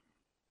conditions.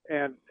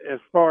 And as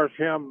far as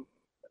him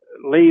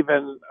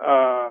leaving,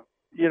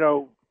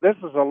 this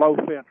is a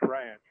low-fence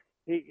ranch.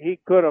 He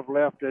could have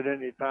left at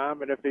any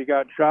time, and if he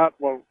got shot,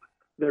 well,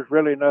 there's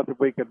really nothing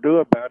we could do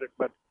about it.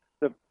 But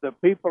the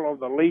people on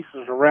the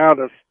leases around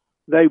us,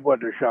 they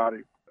wouldn't have shot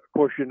him. Of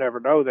course, you never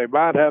know. They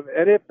might have,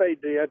 and if they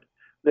did,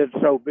 then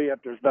so be it.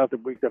 There's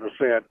nothing we could have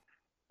said.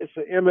 It's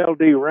an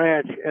MLD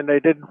ranch, and they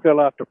didn't fill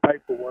out the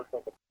paperwork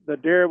of it. The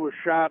deer was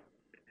shot,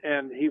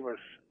 and he was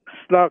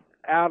snuck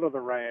out of the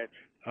ranch.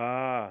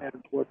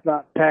 And was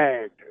not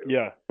tagged.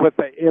 Yeah. With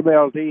the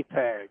MLD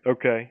tag.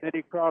 Okay. Then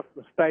he crossed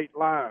the state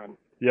line.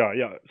 Yeah.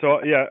 So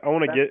I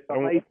want to get. The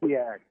Lacey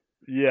Act.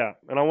 Yeah,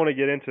 and I want to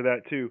get into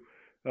that too,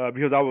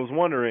 because I was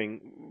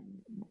wondering,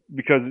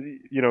 because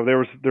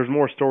there's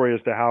more story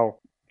as to how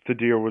the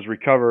deer was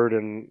recovered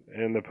and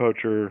the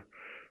poacher,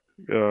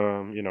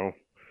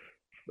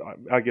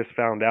 I guess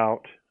found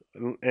out,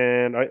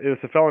 and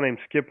it's a fellow named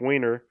Skip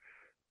Weiner.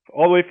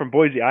 All the way from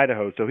Boise,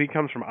 Idaho. So he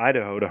comes from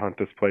Idaho to hunt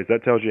this place.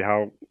 That tells you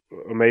how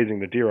amazing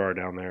the deer are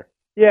down there.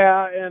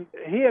 Yeah, and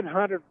he had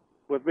hunted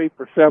with me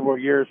for several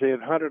years. He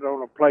had hunted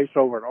on a place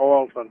over in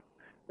Oilton.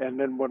 And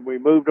then when we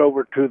moved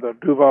over to the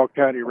Duval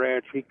County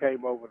Ranch, he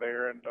came over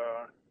there. And,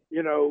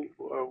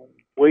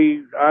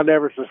 I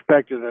never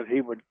suspected that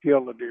he would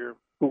kill the deer.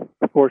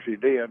 Of course he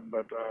did,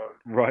 but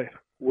right.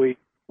 We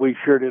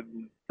sure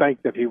didn't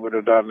think that he would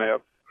have done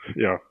that.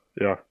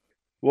 Yeah.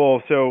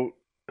 Well, so...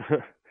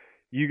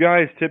 You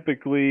guys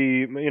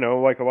typically,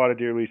 like a lot of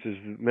deer leases,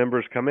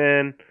 members come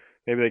in,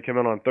 maybe they come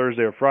in on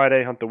Thursday or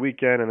Friday, hunt the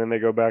weekend, and then they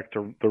go back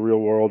to the real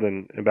world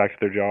and back to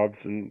their jobs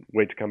and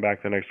wait to come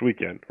back the next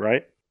weekend,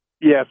 right?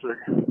 Yes, sir.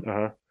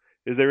 Uh-huh.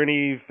 Is there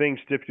anything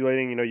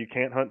stipulating, you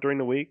can't hunt during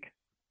the week?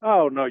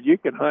 Oh, no, you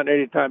can hunt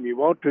anytime you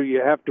want to.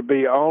 You have to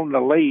be on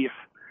the lease.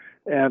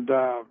 And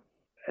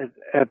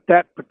at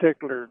that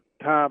particular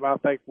time, I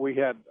think we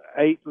had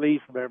 8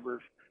 lease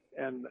members,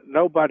 and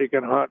nobody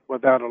can hunt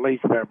without a lease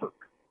member.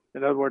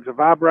 In other words, if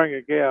I bring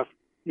a guest,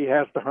 he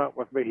has to hunt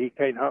with me. He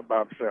can't hunt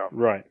by himself.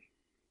 Right.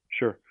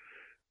 Sure.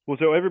 Well,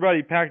 so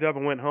everybody packed up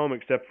and went home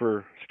except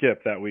for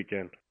Skip that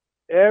weekend.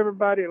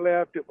 Everybody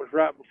left. It was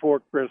right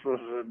before Christmas,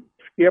 and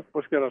Skip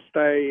was going to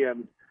stay,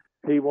 and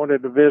he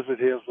wanted to visit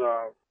his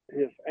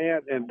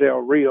aunt in Del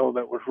Rio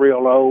that was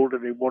real old,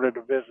 and he wanted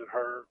to visit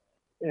her.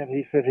 And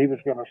he said he was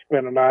going to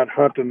spend a night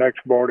hunting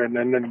next morning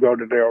and then go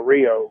to Del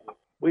Rio.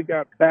 We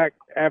got back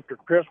after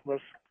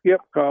Christmas.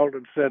 Skip called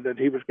and said that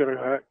he was going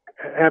to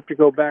have to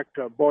go back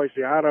to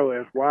Boise, Idaho.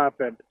 His wife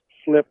had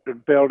slipped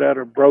and fell down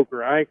and broke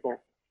her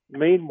ankle.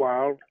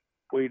 Meanwhile,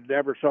 we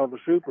never saw the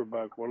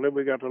superbuck. Well, then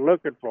we got to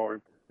looking for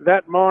him.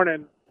 That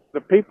morning,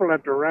 the people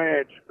at the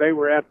ranch, they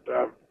were at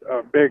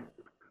a big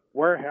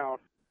warehouse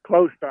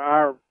close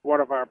to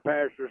one of our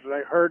pastures.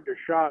 They heard the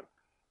shot,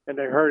 and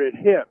they heard it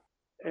hit.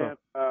 And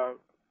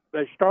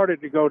they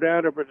started to go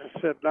down there, but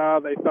they said, no,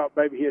 they thought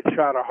maybe he had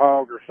shot a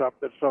hog or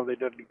something, so they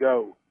didn't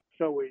go.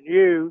 So we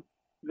knew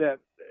that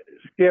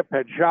Skip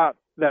had shot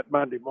that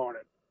Monday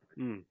morning.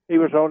 He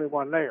was the only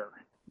one there.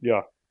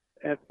 Yeah.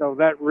 And so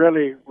that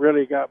really,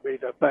 really got me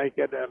to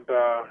thinking, and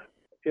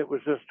it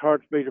was just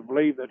hard for me to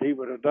believe that he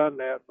would have done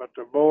that. But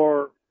the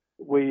more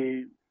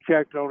we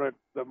checked on it,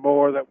 the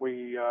more that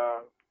we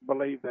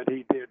believed that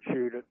he did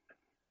shoot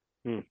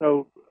it.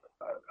 So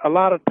a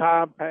lot of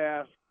time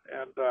passed,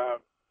 and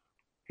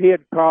he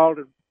had called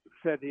and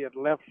said he had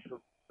left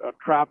a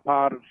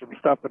tripod and some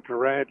stuff at the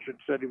ranch, and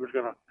said he was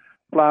going to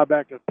fly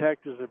back to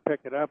Texas and pick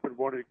it up, and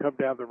wanted to come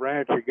down the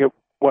ranch and get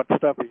what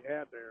stuff he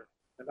had there.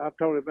 And I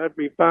told him that'd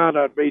be fine.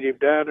 I'd meet him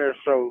down there.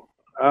 So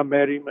I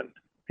met him, and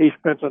he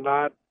spent the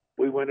night.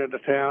 We went into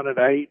town and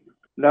ate.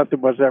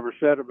 Nothing was ever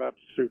said about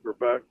the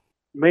superbuck.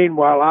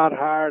 Meanwhile, I'd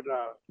hired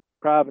a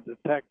private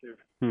detective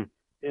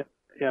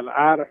in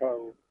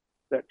Idaho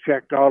that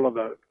checked all of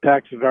the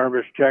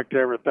taxidermists, checked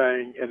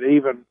everything, and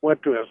even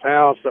went to his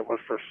house that was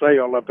for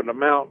sale up in the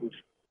mountains.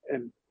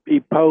 And he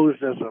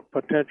posed as a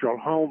potential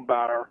home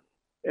buyer.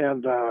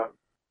 And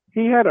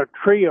he had a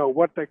trio,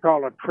 what they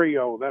call a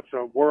trio. That's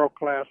a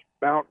world-class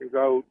mountain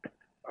goat,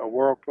 a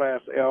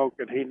world-class elk,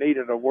 and he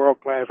needed a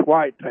world-class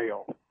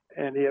whitetail.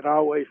 And he had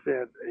always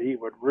said he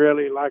would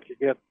really like to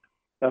get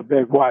a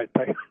big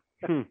whitetail.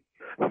 And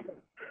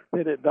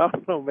it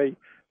dawned on me,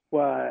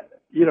 why,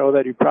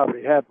 that he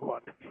probably had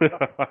one.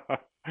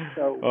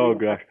 So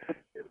gosh.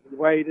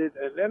 Waited,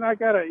 and then I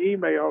got an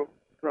email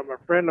from a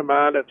friend of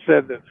mine that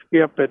said that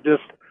Skip had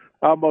just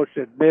almost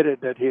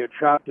admitted that he had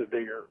shot the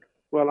deer.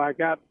 Well,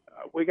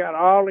 we got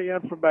all the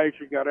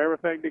information, got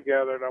everything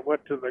together, and I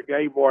went to the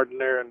game warden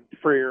there in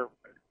Freer, a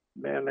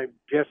man named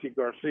Jesse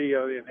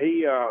Garcia, and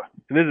he.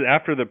 And this is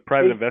after the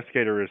private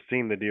investigator has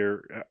seen the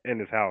deer in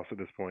his house at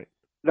this point.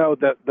 No,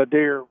 the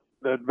deer.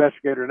 The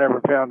investigator never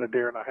found the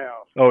deer in the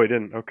house. Oh, he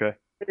didn't. Okay.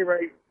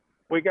 Anyway,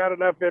 we got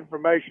enough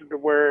information to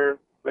where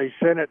they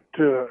sent it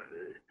to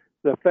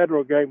the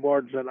federal game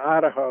wardens in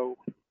Idaho,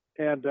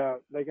 and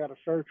they got a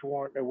search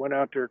warrant. They went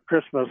out there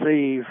Christmas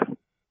Eve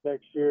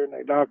next year, and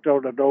they knocked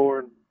on the door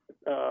and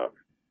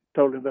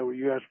told them they were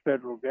U.S.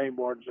 federal game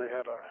wardens. They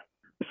had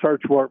a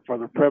search warrant for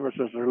the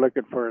premises. They're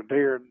looking for a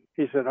deer. And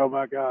he said, "Oh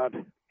my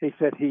God!" He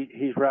said,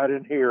 "He's right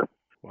in here."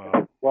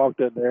 Wow.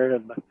 Walked in there,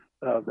 and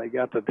they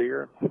got the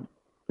deer.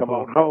 Come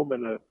on home,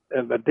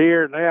 and the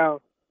deer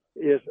now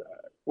is.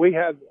 We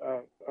had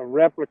a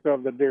replica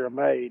of the deer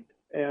made,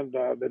 and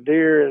the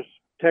deer is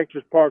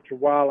Texas Parks and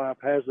Wildlife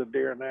has the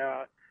deer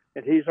now,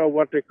 and he's on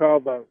what they call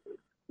the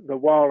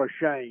Wall of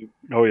Shame.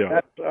 Oh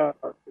yeah. That's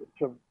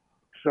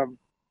some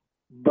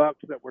bucks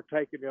that were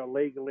taken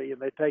illegally,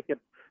 and they take it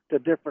to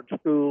different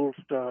schools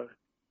to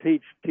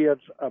teach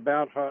kids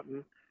about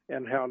hunting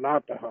and how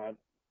not to hunt.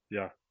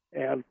 Yeah.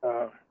 And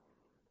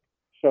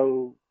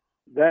so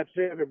that's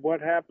it. And what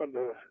happened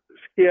to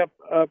Skip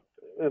up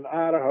in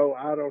Idaho,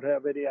 I don't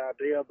have any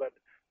idea, but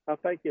I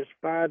think his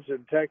fines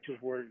in Texas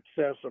were in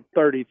excess of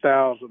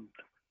 $30,000.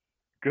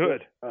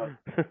 Good.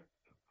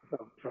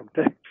 From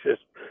Texas.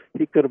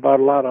 He could have bought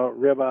a lot of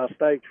ribeye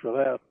steaks for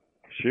that.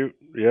 Shoot.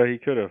 Yeah, he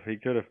could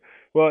have.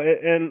 Well,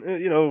 and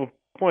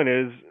point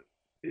is,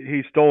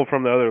 he stole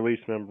from the other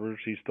lease members.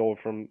 He stole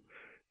from,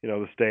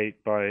 the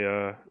state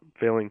by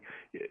failing.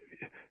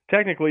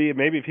 Technically,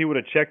 maybe if he would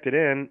have checked it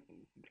in,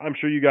 I'm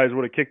sure you guys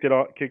would have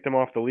kicked him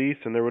off the lease,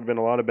 and there would have been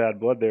a lot of bad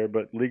blood there.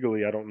 But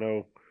legally, I don't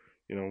know.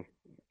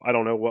 I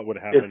don't know what would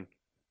happen.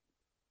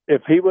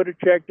 If he would have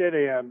checked it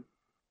in,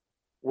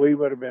 we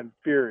would have been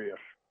furious.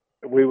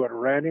 We would have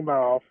ran him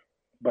off,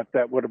 but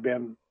that would have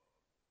been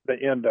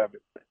the end of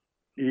it.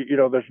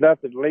 There's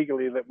nothing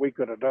legally that we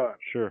could have done.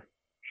 Sure.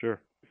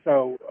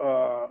 So,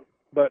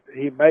 but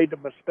he made the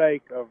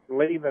mistake of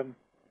leaving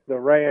the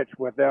ranch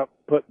without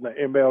putting the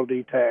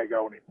MLD tag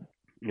on him.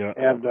 Yeah.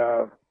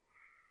 And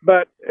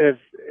but as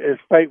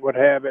fate would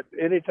have it,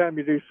 anytime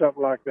you do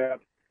something like that,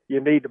 you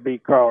need to be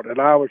caught. And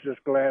I was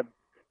just glad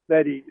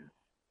that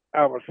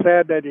I was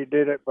sad that he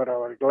did it, but I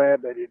was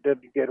glad that he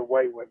didn't get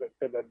away with it.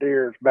 And the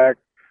deer is back,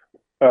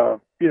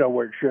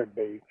 where it should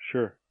be.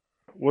 Sure.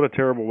 What a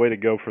terrible way to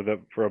go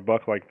for a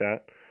buck like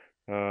that.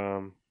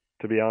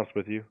 To be honest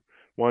with you,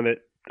 one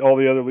that all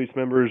the other lease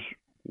members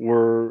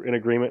were in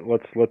agreement.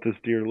 Let's let this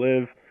deer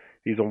live.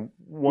 He's a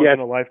once in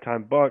a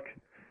lifetime buck.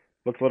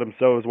 Let's let him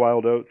sow his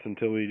wild oats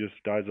until he just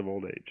dies of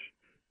old age,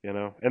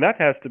 And that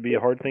has to be a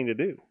hard thing to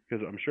do,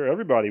 because I'm sure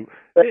everybody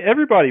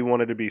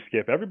wanted to be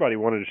Skip. Everybody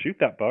wanted to shoot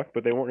that buck,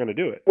 but they weren't going to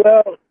do it.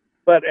 Well,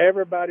 but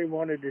everybody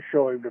wanted to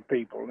show him to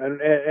people,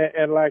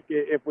 and like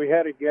if we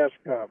had a guest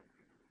come,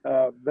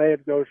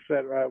 they'd go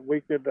sit.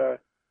 We could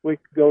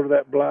go to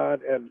that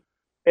blind, and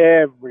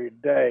every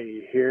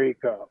day here he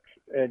comes,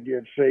 and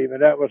you'd see him,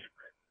 and that was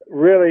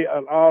really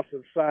an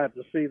awesome sight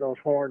to see those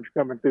horns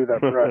coming through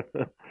that brush.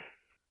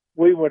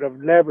 We would have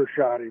never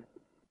shot him.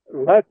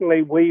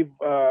 Luckily,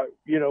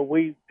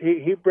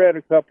 he bred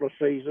a couple of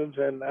seasons,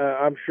 and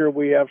I'm sure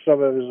we have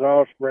some of his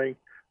offspring.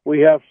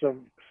 We have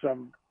some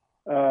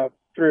 3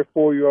 or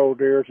 4 year old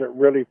deers that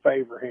really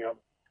favor him.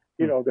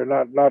 They're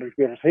not as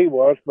good as he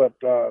was, but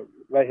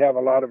they have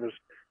a lot of his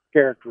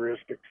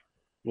characteristics.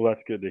 Well,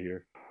 that's good to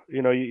hear.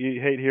 You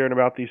hate hearing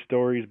about these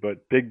stories,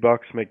 but big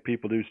bucks make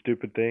people do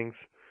stupid things.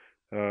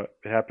 It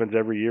happens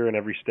every year in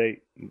every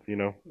state. You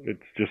know,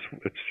 it's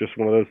just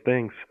one of those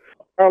things.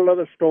 Our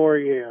little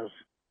story is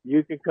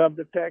you can come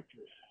to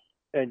Texas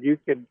and you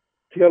can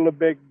kill a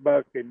big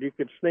buck and you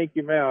can sneak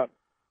him out,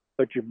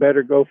 but you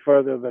better go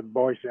further than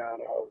Boise,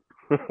 Idaho.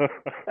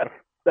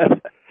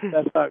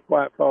 That's not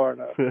quite far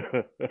enough.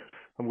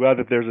 I'm glad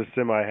that there's a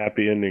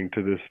semi-happy ending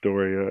to this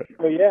story.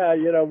 Well, yeah,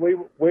 you know, we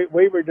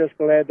were just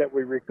glad that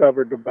we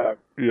recovered the buck,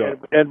 yeah,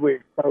 and we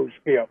exposed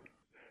him.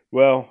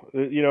 Well,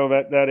 you know,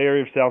 that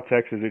area of South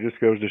Texas, it just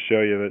goes to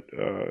show you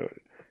that,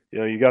 you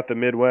know, you got the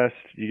Midwest,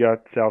 you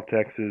got South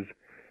Texas,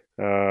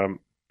 and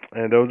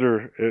those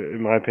are,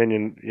 in my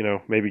opinion, you know,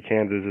 maybe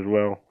Kansas as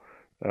well,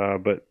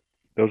 but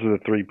those are the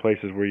three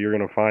places where you're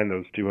going to find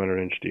those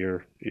 200-inch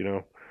deer, you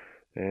know,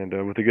 and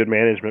with a good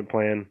management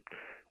plan,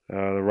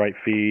 the right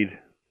feed,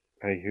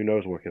 hey, who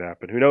knows what could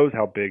happen? Who knows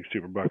how big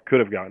Superbuck could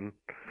have gotten,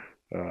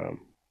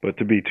 but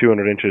to be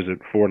 200 inches at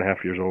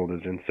 4.5 years old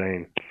is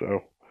insane,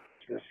 so.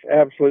 It's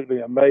absolutely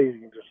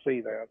amazing to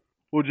see that.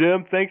 Well,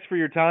 Jim, thanks for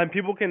your time.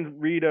 People can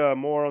read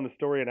more on the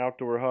story at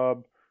Outdoor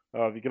Hub.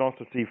 You can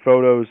also see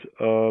photos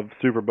of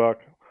Superbuck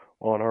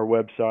on our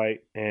website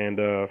and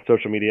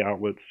social media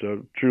outlets.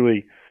 So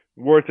truly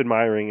worth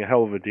admiring. A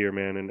hell of a deer,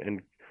 man.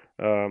 And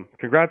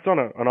congrats on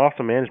an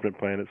awesome management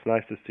plan. It's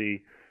nice to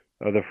see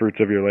the fruits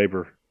of your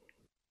labor.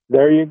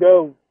 There you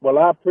go. Well,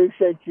 I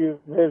appreciate you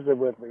visiting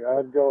with me. I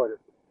enjoyed it.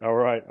 All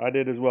right. I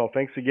did as well.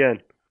 Thanks again.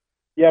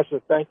 Yes,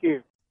 sir. Thank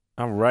you.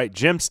 All right,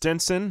 Jim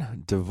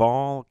Stinson,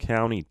 Duval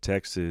County,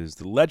 Texas.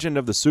 The legend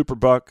of the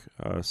Superbuck,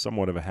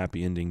 somewhat of a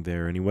happy ending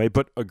there anyway,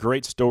 but a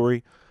great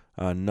story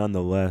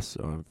nonetheless.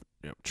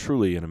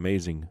 Truly an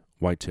amazing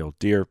whitetail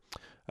deer.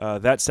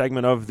 That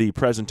segment of the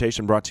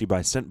presentation brought to you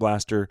by Scent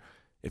Blaster.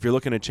 If you're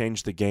looking to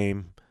change the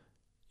game,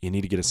 you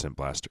need to get a Scent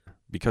Blaster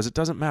because it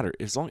doesn't matter.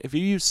 If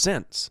you use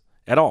scents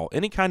at all,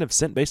 any kind of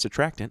scent-based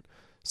attractant,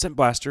 Scent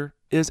Blaster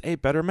is a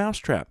better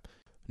mousetrap.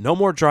 No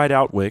more dried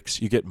out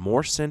wicks. You get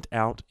more scent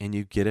out, and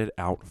you get it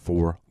out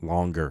for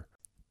longer.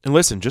 And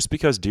listen, just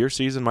because deer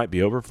season might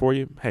be over for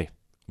you, hey,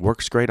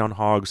 works great on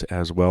hogs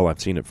as well. I've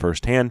seen it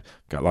firsthand.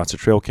 Got lots of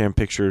trail cam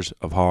pictures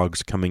of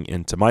hogs coming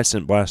into my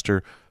Scent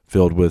Blaster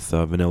filled with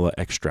vanilla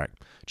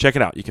extract. Check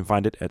it out. You can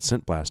find it at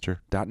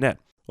scentblaster.net.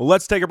 Well,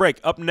 let's take a break.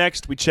 Up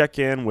next, we check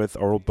in with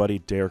our old buddy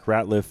Derek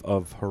Ratliff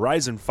of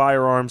Horizon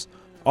Firearms.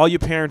 All you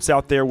parents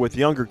out there with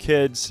younger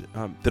kids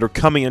that are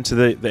coming into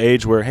the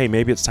age where, hey,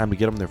 maybe it's time to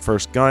get them their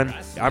first gun.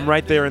 I'm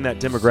right there in that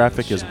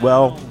demographic as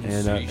well,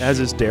 and as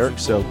is Derek.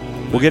 So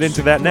we'll get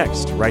into that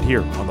next, right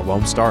here on the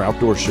Lone Star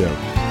Outdoor Show.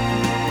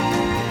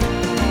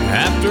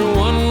 After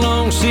one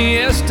long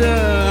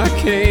siesta, I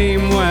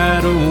came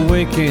wide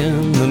awake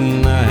in the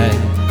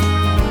night.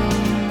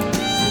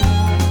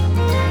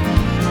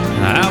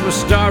 I was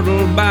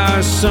startled by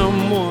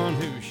someone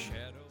who...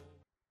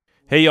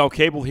 Hey y'all,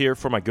 Cable here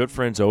for my good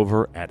friends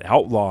over at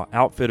Outlaw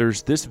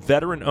Outfitters. This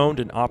veteran-owned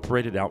and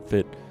operated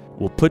outfit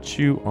will put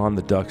you on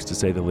the ducks, to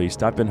say the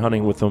least. I've been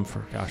hunting with them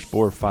for,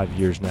 4 or 5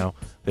 years now.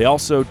 They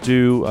also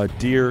do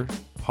deer,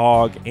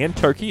 hog, and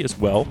turkey as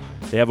well.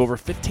 They have over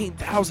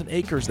 15,000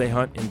 acres they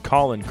hunt in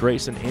Collin,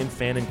 Grayson, and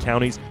Fannin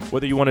counties.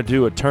 Whether you want to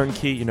do a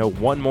turnkey,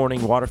 one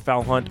morning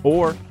waterfowl hunt,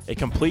 or a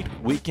complete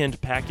weekend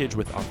package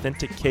with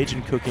authentic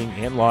Cajun cooking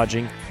and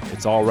lodging,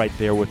 it's all right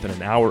there within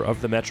an hour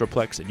of the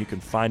Metroplex, and you can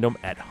find them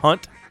at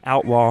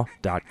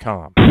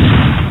huntoutlaw.com.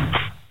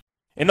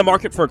 In the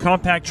market for a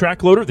compact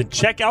track loader? Then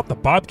check out the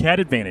Bobcat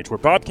Advantage, where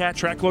Bobcat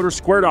track loaders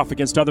squared off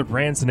against other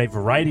brands in a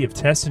variety of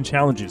tests and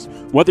challenges.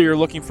 Whether you're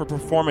looking for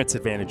performance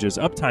advantages,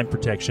 uptime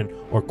protection,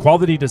 or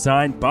quality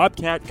design,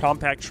 Bobcat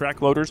compact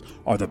track loaders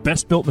are the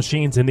best built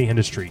machines in the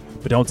industry.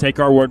 But don't take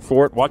our word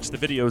for it. Watch the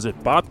videos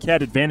at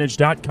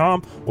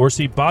bobcatadvantage.com or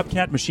see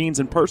Bobcat machines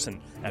in person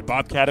at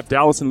Bobcat of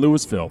Dallas and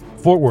Louisville,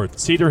 Fort Worth,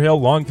 Cedar Hill,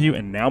 Longview,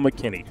 and now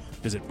McKinney.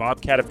 Visit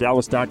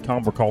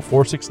bobcatofdallas.com or call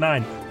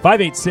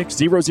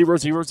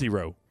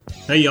 469-586-0000.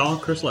 Hey y'all,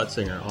 Chris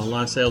Letzinger,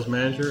 online sales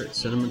manager at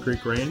Cinnamon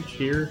Creek Ranch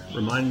here,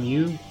 reminding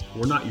you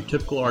we're not your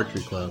typical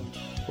archery club.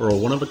 We're a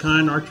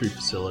one-of-a-kind archery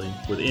facility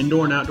with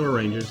indoor and outdoor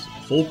ranges,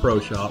 full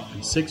pro shop,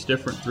 and 6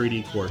 different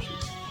 3D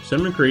courses.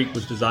 Cinnamon Creek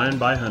was designed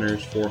by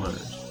hunters for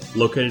hunters.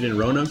 Located in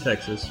Roanoke,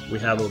 Texas, we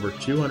have over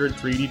 200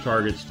 3D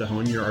targets to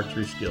hone your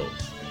archery skills.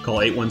 Call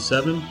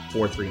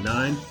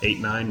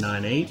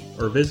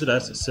 817-439-8998 or visit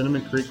us at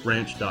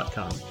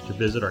cinnamoncreekranch.com to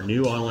visit our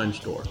new online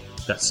store.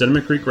 That's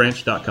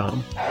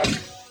cinnamoncreekranch.com.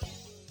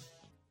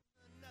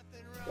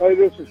 Hey,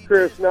 this is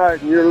Chris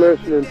Knight, and you're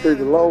listening to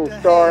the Lone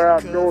Star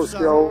Outdoor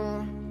Show.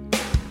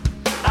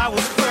 I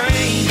was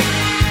free.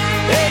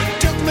 They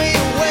took me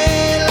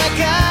away like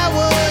I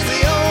was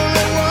the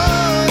only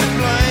one to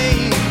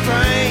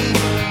blame.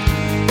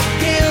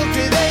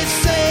 Guilty, they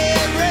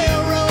said,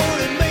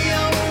 railroading me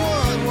on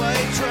a one-way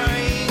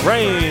train.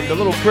 Rain, the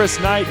little Chris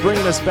Knight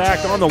bringing us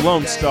back on the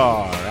Lone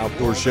Star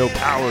Outdoor Show,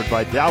 powered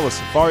by Dallas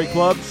Safari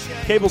Club.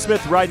 Cable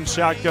Smith riding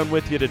shotgun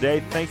with you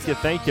today.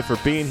 Thank you for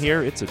being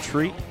here. It's a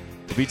treat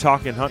to be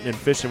talking hunting and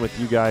fishing with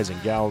you guys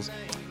and gals.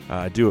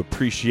 I do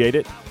appreciate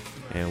it.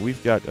 And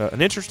we've got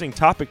an interesting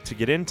topic to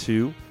get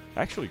into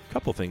Actually, a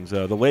couple things.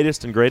 The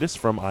latest and greatest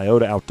from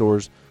Iota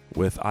Outdoors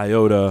with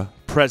Iota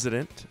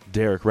President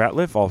Derek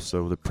Ratliff,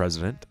 also the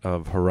president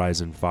of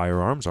Horizon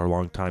Firearms, our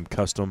longtime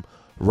custom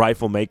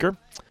rifle maker.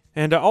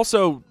 And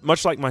also,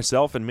 much like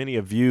myself and many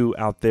of you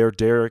out there,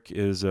 Derek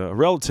is a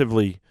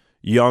relatively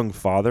young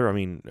father. I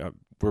mean,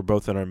 we're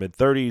both in our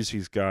mid-30s.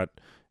 He's got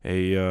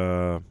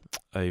a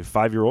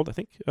 5-year-old, I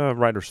think,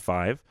 Ryder's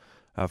 5,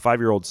 a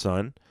 5-year-old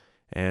son.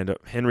 And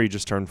Henry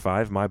just turned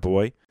 5, my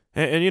boy.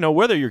 And, you know,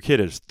 whether your kid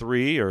is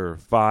 3 or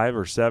 5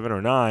 or 7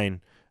 or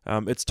 9,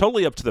 it's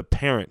totally up to the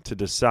parent to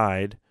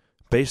decide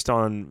based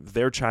on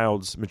their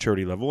child's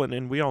maturity level.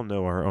 And we all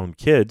know our own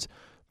kids,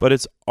 but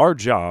it's our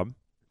job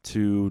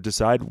to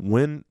decide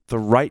when the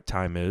right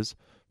time is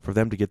for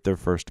them to get their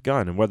first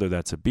gun. And whether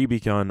that's a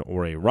BB gun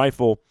or a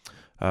rifle,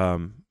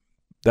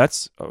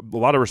 that's a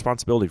lot of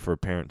responsibility for a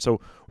parent. So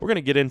we're going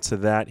to get into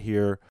that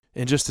here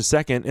in just a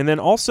second. And then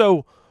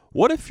also,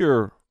 what if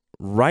you're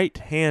right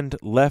hand,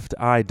 left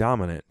eye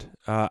dominant?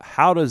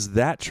 How does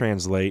that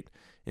translate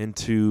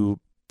into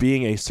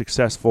being a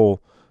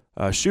successful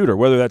shooter?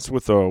 Whether that's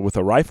with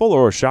a rifle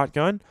or a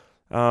shotgun,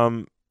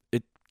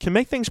 it can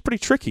make things pretty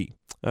tricky.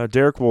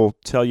 Derek will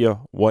tell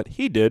you what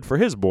he did for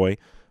his boy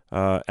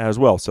as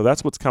well. So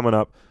that's what's coming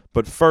up.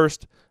 But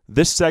first,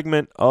 this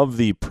segment of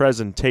the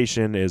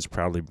presentation is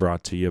proudly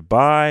brought to you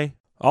by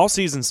All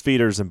Seasons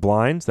Feeders and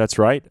Blinds. That's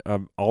right.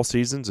 All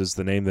Seasons is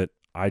the name that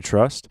I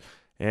trust.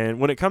 And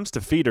when it comes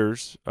to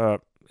feeders,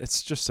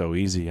 it's just so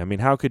easy. I mean,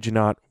 how could you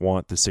not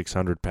want the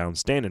 600-pound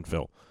stand and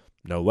fill?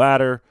 No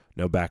ladder,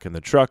 no backing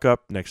the truck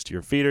up next to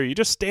your feeder. You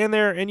just stand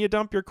there and you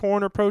dump your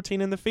corn or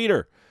protein in the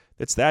feeder.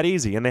 It's that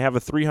easy. And they have a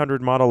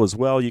 300 model as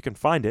well. You can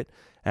find it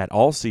at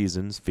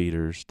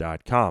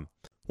allseasonsfeeders.com.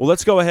 Well,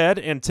 let's go ahead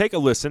and take a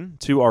listen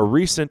to our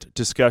recent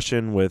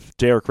discussion with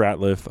Derek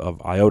Ratliff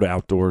of Iota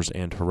Outdoors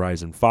and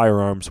Horizon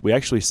Firearms. We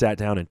actually sat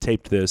down and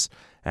taped this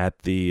at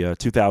the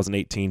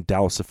 2018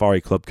 Dallas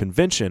Safari Club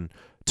convention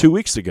 2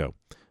 weeks ago.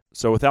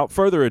 So without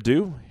further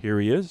ado, here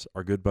he is,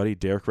 our good buddy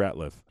Derek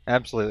Ratliff.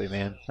 Absolutely,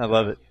 man. I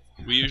love it.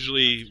 We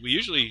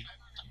usually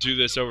do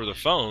this over the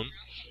phone,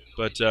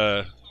 but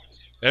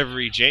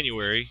every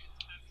January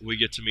we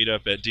get to meet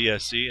up at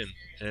DSC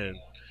and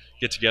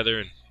get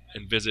together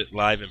and visit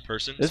live in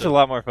person. This is a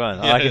lot more fun.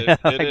 Yeah,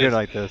 I like it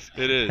like this.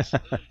 It is.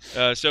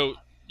 So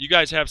you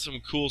guys have some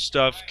cool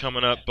stuff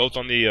coming up, both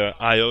on the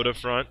Iota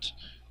front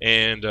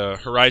and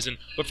Horizon.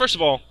 But first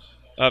of all,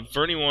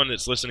 for anyone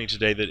that's listening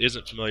today that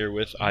isn't familiar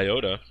with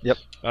Iota,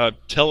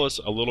 tell us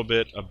a little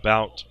bit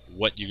about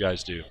what you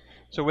guys do.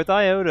 So with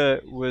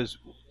Iota was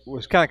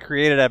kind of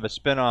created out of a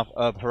spinoff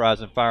of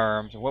Horizon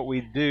Firearms, and what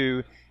we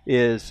do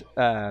is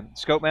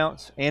scope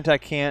mounts,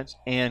 anti-cants,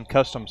 and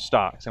custom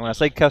stocks. And when I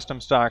say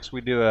custom stocks,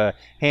 we do a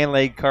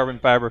hand-laid carbon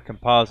fiber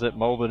composite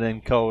molded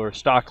in color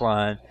stock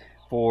line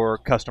for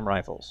custom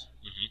rifles.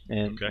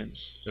 Mm-hmm. And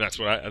that's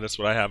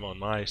what I have on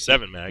my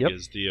 7-mag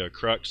is the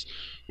Crux,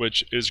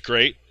 which is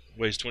great.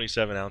 Weighs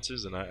 27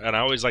 ounces, and I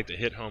always like to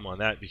hit home on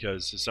that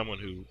because as someone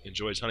who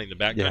enjoys hunting the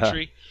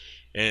backcountry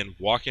and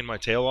walking my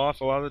tail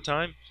off a lot of the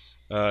time,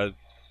 I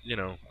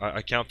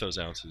count those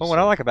ounces. Well, what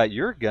I like about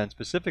your gun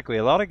specifically,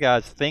 a lot of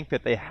guys think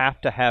that they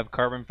have to have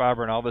carbon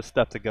fiber and all this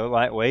stuff to go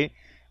lightweight,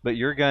 but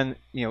your gun,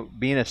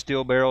 being a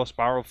steel barrel,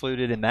 spiral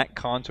fluted, and that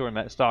contour and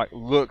that stock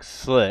looks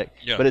slick,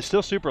 but it's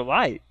still super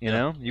light. You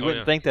know, you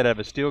wouldn't think that of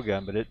a steel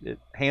gun, but it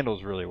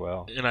handles really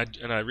well. And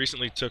I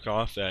recently took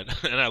off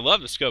that, and I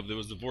love the scope. It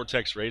was the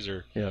Vortex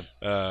Razor.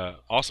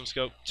 Awesome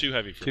scope. Too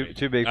heavy for me.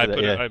 Too big for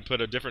that. I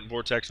put a different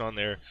Vortex on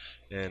there,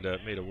 and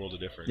made a world of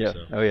difference. Yeah.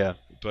 So. Oh yeah.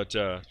 But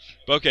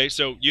okay,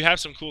 so you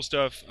have some cool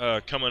stuff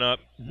coming up,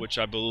 which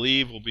I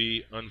believe will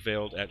be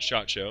unveiled at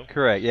SHOT Show.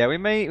 Correct. Yeah, we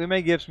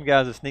may give some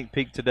guys a sneak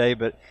peek today,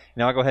 but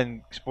I'll go ahead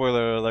and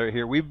spoiler alert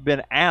here. We've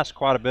been asked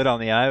quite a bit on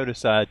the Iota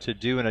side to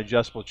do an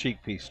adjustable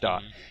cheek piece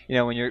stock.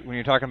 When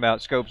you're talking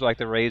about scopes like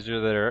the Razor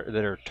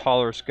that are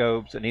taller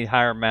scopes that need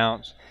higher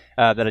mounts,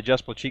 that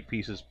adjustable cheek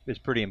piece is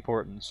pretty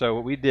important. So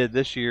what we did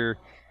this year,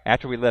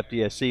 after we left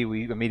DSC,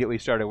 we immediately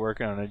started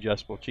working on an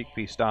adjustable cheek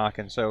piece stock,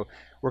 and so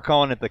we're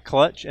calling it the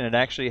Clutch, and it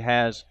actually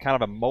has kind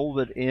of a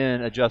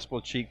molded-in adjustable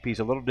cheek piece,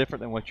 a little different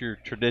than what you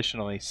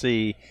traditionally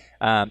see,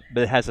 but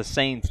it has the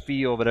same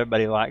feel that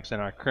everybody likes in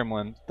our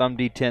Kremlin. Thumb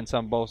detents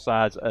on both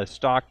sides, a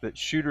stock that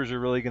shooters are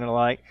really going to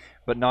like,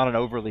 but not an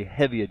overly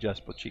heavy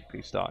adjustable cheek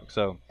piece stock.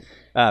 So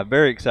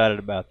very excited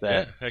about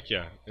that. Yeah, heck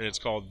yeah. And it's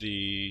called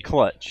the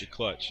Clutch. The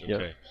Clutch, okay.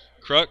 Yep.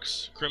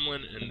 Crux,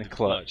 Kremlin, and the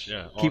Clutch.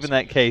 Yeah, awesome. Keeping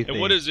that K theme.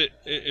 And what is it,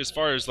 as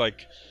far as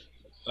like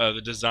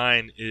the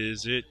design,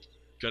 is it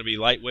going to be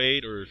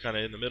lightweight or kind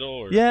of in the middle?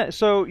 Or? Yeah,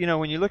 so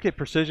when you look at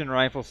precision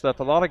rifle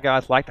stuff, a lot of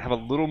guys like to have a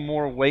little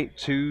more weight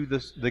to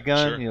the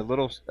gun. Sure.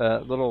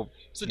 Little.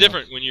 It's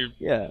different when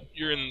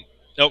you're in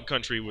elk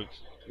country with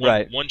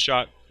one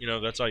shot.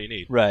 That's all you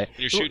need. Right. And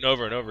you're shooting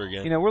over and over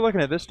again. We're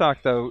looking at this stock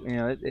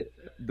though.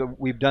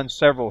 We've done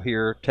several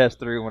here, test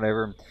through,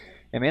 whatever.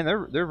 And man,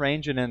 they're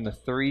ranging in the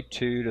 3.2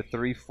 to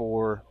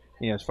 3.4,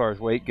 as far as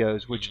weight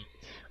goes, which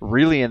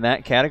really in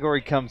that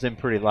category comes in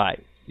pretty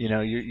light. You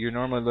know, you're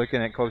normally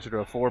looking at closer to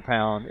a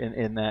 4-pound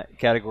in that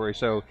category.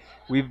 So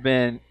we've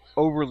been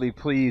overly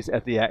pleased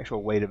at the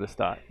actual weight of the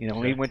stock. You know,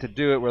 when we went to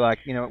do it, we're like,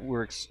 you know,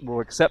 we'll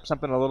accept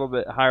something a little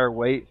bit higher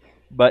weight,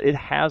 but it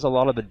has a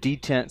lot of the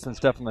detents and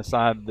stuff on the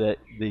side that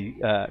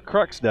the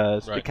Crux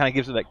does. Right. It kind of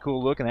gives it that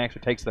cool look and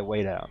actually takes the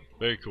weight out.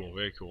 Very cool,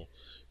 very cool.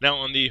 Now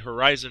on the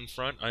Horizon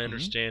front, I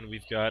understand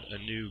we've got a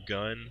new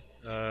gun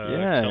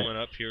coming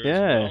up here as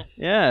well.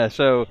 Yeah.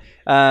 So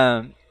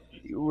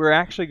we're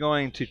actually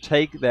going to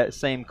take that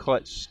same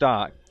clutch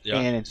stock,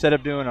 and instead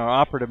of doing our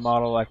operative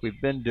model like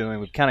we've been doing,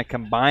 we've kind of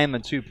combined the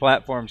two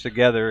platforms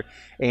together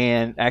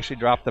and actually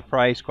dropped the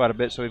price quite a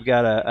bit. So we've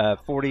got a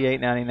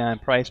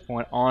 $48.99 price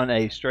point on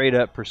a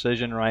straight-up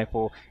precision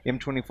rifle,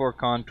 M24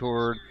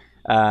 contoured,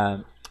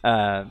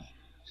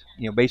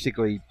 you know,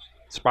 basically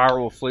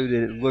spiral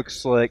fluted. It looks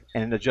slick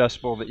and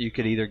adjustable that you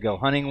could either go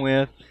hunting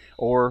with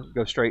or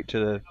go straight to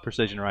the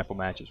precision rifle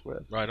matches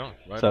with. Right on.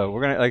 So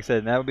we're gonna, like I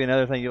said, that would be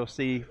another thing you'll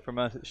see from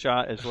us at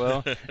SHOT as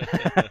well.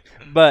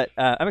 But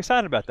I'm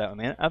excited about that one,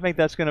 man. I think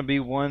that's going to be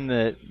one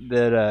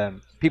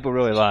that people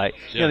really like.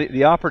 Yeah. You know,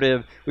 the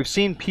operative. We've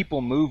seen people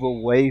move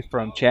away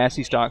from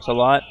chassis stocks a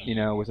lot. You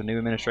know, with the new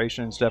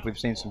administration and stuff, we've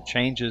seen some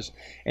changes,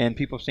 and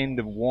people seem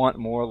to want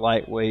more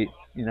lightweight,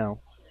 you know,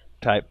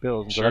 type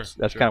builds. So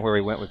that's kind of where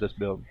we went with this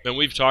build. And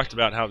we've talked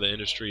about how the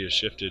industry has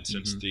shifted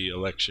since the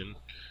election.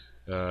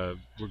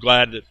 We're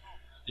glad that,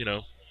 you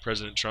know,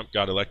 President Trump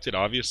got elected,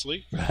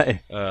 obviously.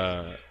 Right.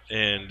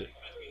 And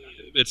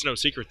it's no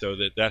secret, though,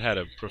 that had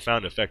a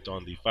profound effect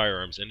on the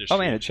firearms industry. Oh,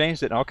 man, it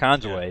changed it in all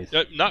kinds of ways.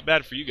 Not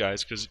bad for you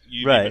guys, because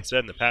you've even said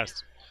in the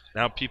past,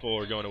 now people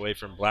are going away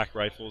from black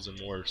rifles and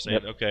more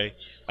saying, okay,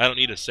 I don't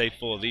need a safe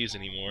full of these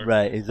anymore.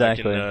 Right,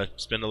 exactly. I can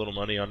spend a little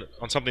money on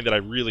something that I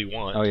really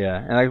want. Oh, yeah.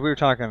 And like we were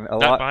talking a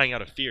lot. Not buying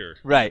out of fear.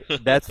 Right.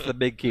 That's the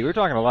big key. We were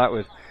talking a lot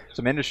with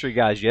some industry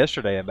guys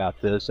yesterday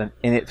about this, and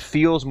it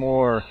feels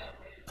more,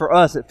 for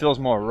us, it feels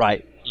more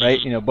right?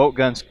 You know, bolt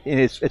guns, and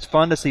it's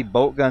fun to see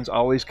bolt guns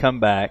always come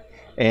back.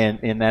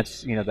 And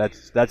that's, you know,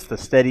 that's the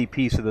steady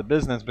piece of the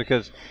business,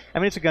 because I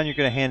mean, it's a gun you're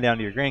going to hand down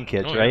to your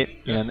grandkids, right?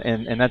 Yeah.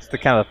 And that's the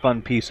kind of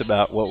fun piece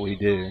about what we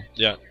do.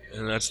 Yeah,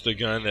 and that's the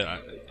gun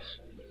that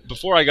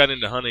before I got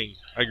into hunting,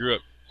 I grew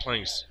up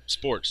playing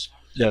sports,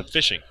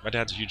 fishing. My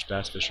dad's a huge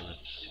bass fisherman,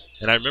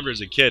 and I remember as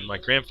a kid, my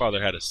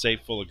grandfather had a safe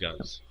full of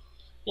guns.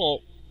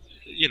 Well,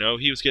 you know,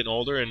 he was getting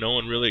older, and no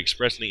one really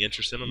expressed any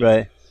interest in them.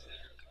 Right.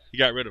 He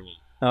got rid of them.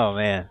 Oh,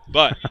 man.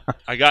 But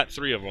I got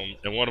 3 of them,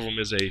 and one of them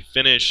is a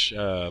Finnish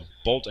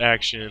bolt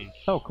action.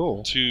 Oh,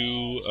 cool.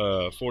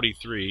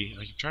 243.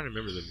 I'm trying to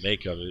remember the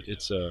make of it.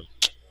 It's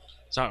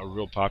not a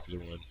real popular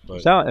one,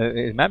 but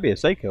it might be a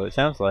Seiko. It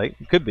sounds like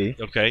it could be.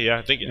 Okay, yeah,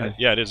 I think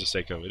it is a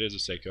Seiko. It is a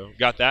Seiko.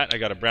 Got that. I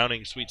got a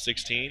Browning Sweet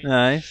 16.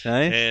 Nice.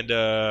 And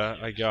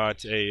I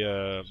got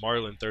a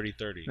Marlin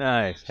 30-30.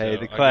 Nice. Hey, so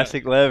the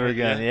classic lever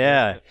gun.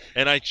 Yeah.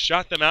 And I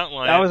shot the mountain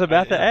lion. I was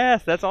about to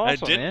ask. That's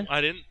awesome, man.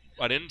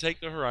 I didn't take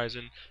the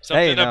Horizon.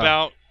 Something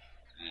about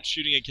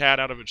shooting a cat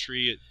out of a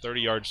tree at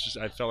 30 yards,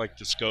 I felt like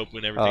the scope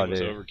when everything was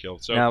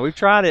overkill. So now we've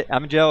tried it.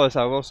 I'm jealous.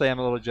 I will say I'm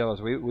a little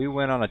jealous. We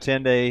went on a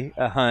 10-day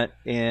hunt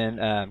in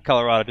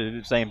Colorado to do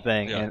the same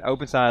thing, and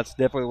open sight's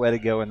definitely the way to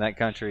go in that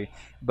country.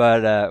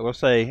 But we'll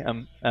say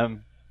I'm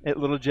a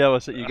little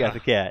jealous that you got the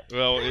cat.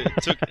 Well, it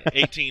took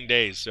 18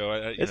 days, so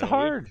it's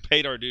hard. We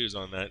paid our dues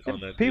on that.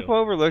 People deal.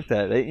 overlook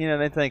that.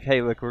 They think,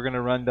 hey, look, we're going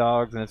to run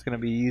dogs and it's going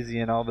to be easy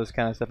and all this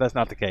kind of stuff. That's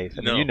not the case.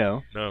 I mean,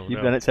 No,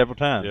 you've done it several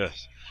times.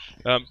 Yes.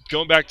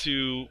 Going back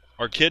to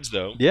our kids,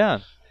 though.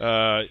 Yeah.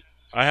 I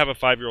have a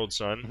 5-year-old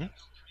son,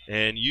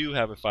 and you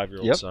have a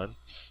 5-year-old son.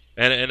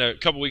 And a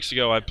couple weeks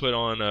ago, I put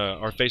on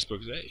our Facebook,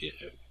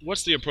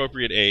 what's the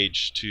appropriate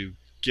age to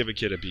give a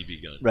kid a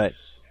BB gun? Right.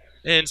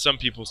 And some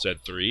people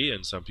said 3,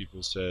 and some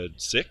people said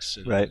 6.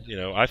 And, right. You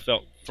know, I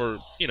felt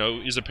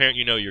as a parent,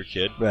 you know your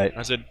kid. Right.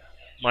 I said,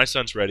 my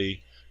son's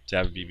ready to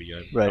have a BB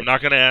gun. Right. I'm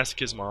not going to ask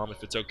his mom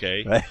if it's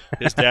okay. Right.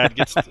 His dad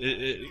gets,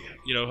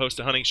 host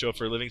a hunting show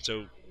for a living,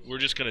 so we're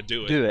just going to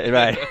do it. Do it,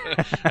 right.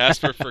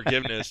 Ask for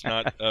forgiveness,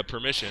 not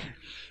permission.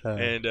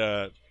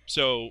 And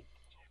so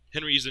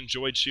Henry's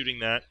enjoyed shooting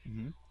that.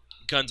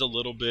 Gun's a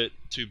little bit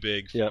too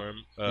big for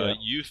him.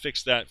 You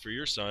fixed that for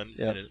your son.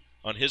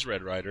 On his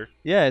Red Ryder.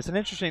 Yeah, it's an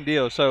interesting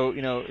deal. So,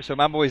 so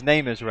my boy's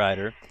name is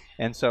Ryder.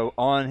 And so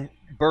on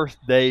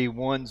birthday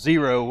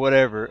 10,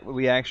 whatever,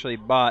 we actually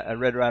bought a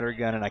Red Ryder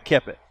gun, and I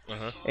kept it.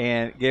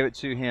 And gave it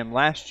to him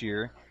last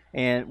year.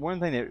 And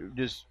one thing that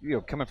just,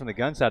 coming from the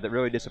gun side that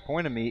really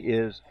disappointed me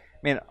is,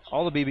 man,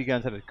 all the BB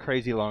guns have a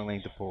crazy long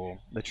length to pull.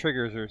 The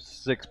triggers are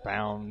 6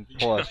 pound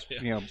plus, The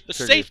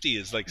triggers. safety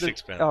is like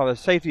 6 pounds. Oh, the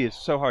safety is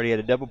so hard. He had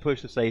to double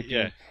push the safety.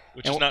 Yeah,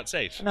 which is not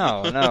safe.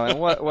 No. And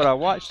what I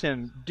watched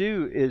him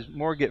do is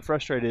more get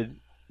frustrated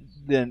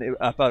than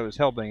I thought it was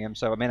helping him.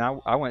 So,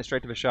 I went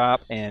straight to the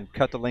shop and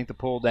cut the length of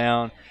pull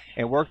down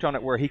and worked on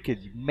it where he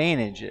could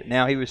manage it.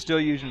 Now, he was still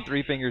using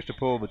 3 fingers to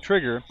pull the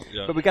trigger,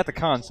 but we got the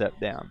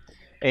concept down.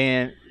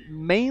 And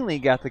mainly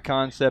got the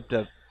concept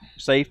of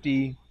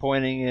safety,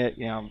 pointing it,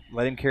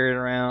 let him carry it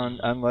around,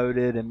 unload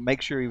it, and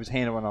make sure he was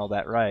handling all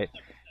that right.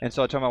 And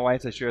so I told my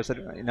wife this year, I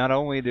said, not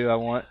only do I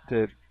want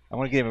to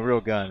get him a real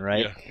gun,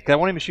 right? Yeah. Because I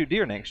want him to shoot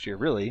deer next year,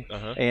 really.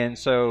 Uh-huh. And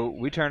so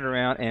we turned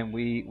around and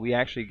we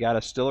actually got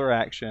a Stiller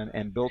Action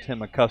and built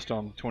him a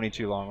custom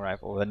 22 long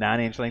rifle with a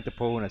 9-inch length of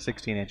pull and a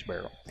 16-inch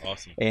barrel.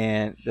 Awesome.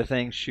 And the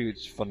thing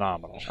shoots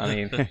phenomenal. I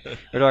mean,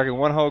 we're talking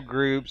one-hole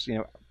groups. You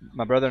know,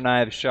 my brother and I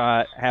have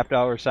shot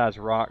 $half-dollar size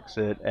rocks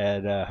at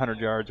 100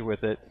 yards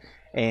with it,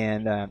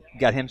 and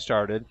got him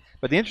started.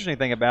 But the interesting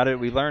thing about it,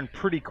 we learned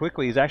pretty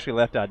quickly he's actually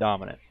left-eye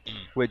dominant,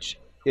 which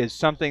is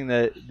something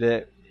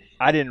that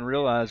I didn't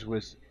realize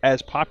was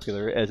as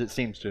popular as it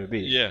seems to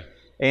be. Yeah.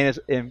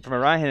 And from a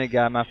right-handed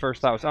guy, my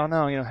first thought was, oh,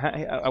 no,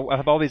 I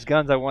have all these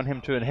guns I want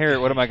him to inherit.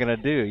 What am I going to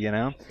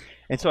do,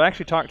 And so I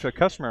actually talked to a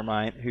customer of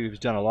mine who's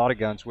done a lot of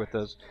guns with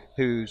us,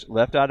 who's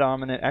left-eye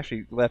dominant,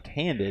 actually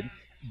left-handed.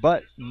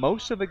 But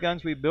most of the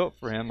guns we built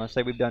for him, I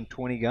say we've done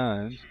 20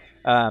 guns,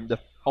 the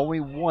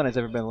only one has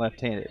ever been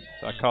left-handed.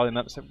 So I called him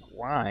up and said,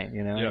 why,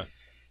 Yeah.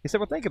 He said,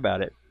 well, think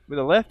about it. With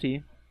a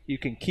lefty, you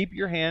can keep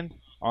your hand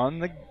on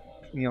the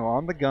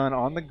on the gun,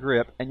 on the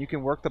grip, and you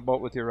can work the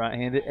bolt with your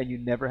right-handed, and you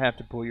never have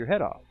to pull your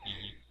head off.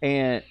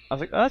 And I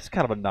was like, oh, that's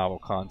kind of a novel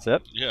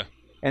concept. Yeah.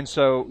 And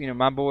so,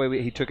 my boy,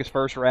 he took his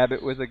first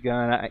rabbit with a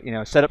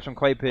gun. Set up some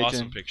clay pigeon.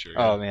 Awesome picture.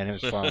 Oh man, it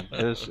was fun.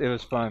 it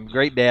was fun.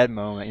 Great dad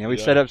moment. We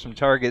set up some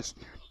targets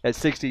at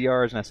 60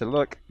 yards, and I said,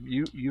 look,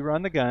 you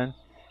run the gun,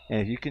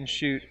 and if you can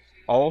shoot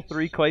all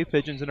 3 clay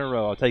pigeons in a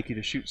row, I'll take you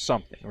to shoot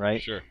something,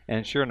 right? Sure.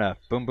 And sure enough,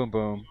 boom, boom,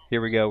 boom.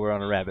 Here we go. We're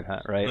on a rabbit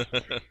hunt, right?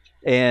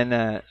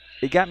 And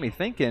it got me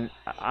thinking,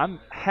 I'm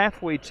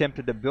halfway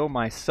tempted to build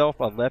myself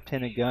a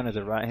left-handed gun as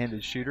a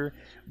right-handed shooter,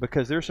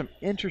 because there's some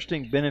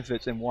interesting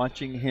benefits in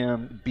watching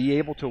him be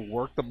able to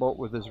work the bolt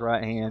with his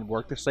right hand,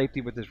 work the safety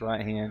with his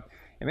right hand,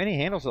 and man, he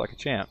handles it like a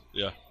champ.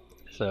 Yeah.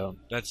 So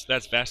that's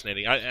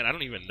fascinating. And I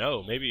don't even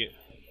know. Maybe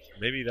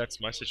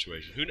that's my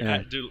situation.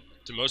 Do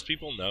most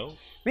people know?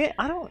 Man,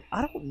 I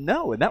don't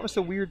know, and that was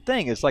the weird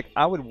thing. It's like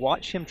I would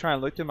watch him try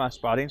and look through my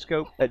spotting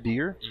scope at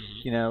deer,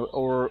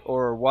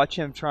 or watch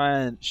him try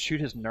and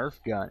shoot his Nerf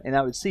gun, and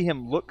I would see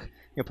him look,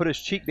 put his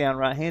cheek down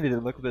right-handed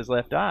and look with his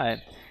left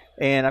eye.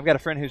 And I've got a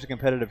friend who's a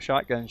competitive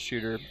shotgun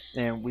shooter,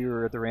 and we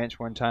were at the ranch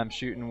one time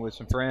shooting with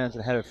some friends,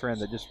 and had a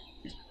friend that just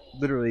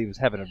literally was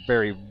having a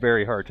very,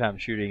 very hard time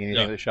shooting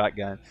anything with a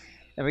shotgun.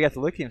 And we got to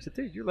look at him and said,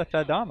 dude, you're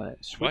left-eye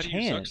dominant. Switch hands. Why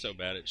do you suck so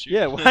bad at shooting?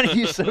 Yeah, why are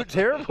you so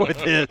terrible at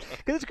this?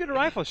 Because it's a good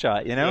rifle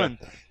shot, Yeah.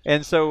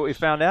 And so what we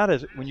found out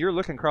is when you're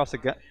looking across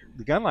the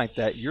gun like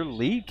that, your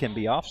lead can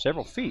be off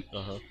several feet.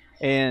 Uh-huh.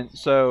 And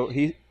so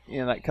he,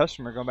 that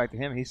customer, going back to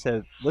him, he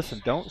said,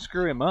 listen, don't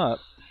screw him up.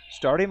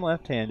 Start him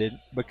left-handed,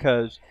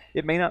 because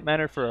it may not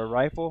matter for a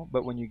rifle,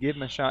 but when you give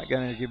him a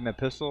shotgun and you give him a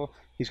pistol,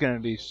 he's going to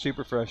be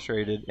super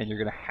frustrated, and you're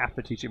going to have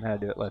to teach him how to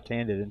do it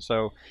left-handed. And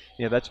so,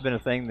 that's been a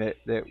thing that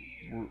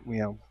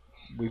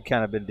we've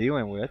kind of been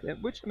dealing with,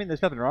 which,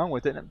 there's nothing wrong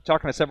with it. And I'm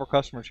talking to several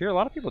customers here, a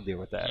lot of people deal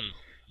with that.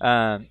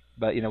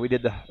 But, we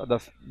did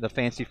the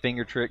fancy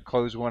finger trick,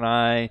 close one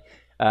eye,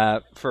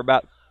 for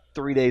about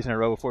 3 days in a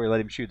row before we let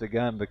him shoot the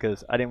gun,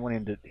 because I didn't want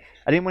him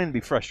to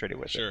be frustrated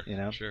with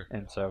it, Sure.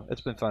 And so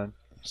it's been fun.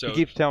 So he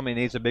keeps telling me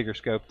he needs a bigger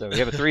scope, though. We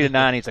have a 3 to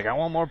 9. He's like, I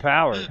want more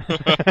power.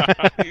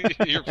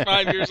 You're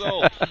 5 years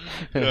old.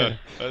 Yeah,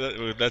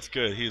 that's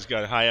good. He's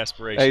got high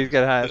aspirations. He's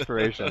got high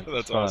aspirations.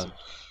 That's awesome.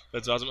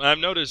 That's awesome. I've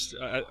noticed,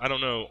 I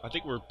don't know, I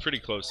think we're pretty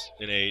close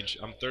in age.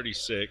 I'm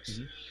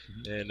 36,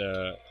 and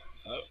I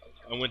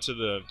went to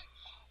the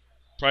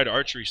Pride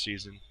Archery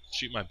season,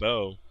 shoot my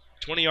bow.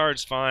 20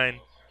 yards, fine.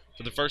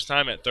 For the first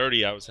time at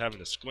 30, I was having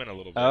to squint a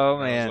little bit. Oh,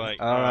 and man. I was like,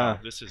 no.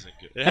 This isn't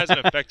good. It hasn't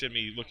affected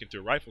me looking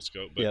through a rifle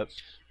scope, but Yep.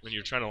 when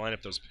you're trying to line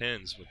up those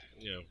pins with,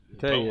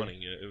 Tell bow you.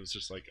 hunting, it was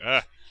just like,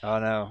 Oh,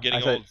 no.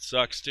 getting old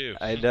sucks too.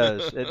 It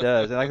does. It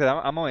does. And like I said,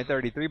 I'm only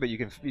 33, but you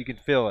can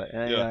feel it.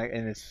 And,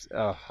 and it's,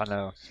 I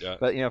know. Yeah.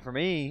 But, for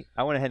me,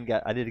 I went ahead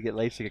and I did get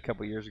LASIK a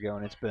couple years ago,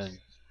 and it's been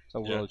a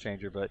world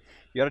changer. But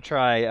you got to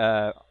try,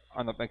 of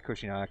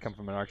course, I come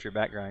from an archery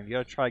background. You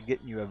got to try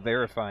getting you a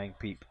verifying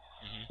peep.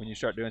 When you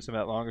start doing some of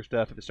that longer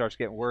stuff, if it starts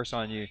getting worse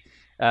on you,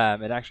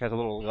 it actually has a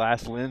little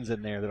glass lens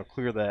in there that'll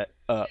clear that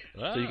up.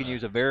 So you can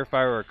use a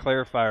verifier or a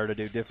clarifier to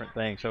do different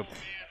things. So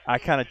I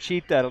kind of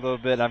cheat that a little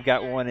bit. I've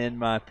got one in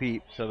my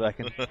peep so that I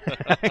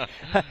can.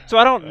 So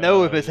I don't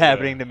know if it's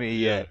happening to me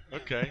yet.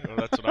 Okay, well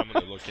that's what I'm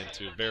going to look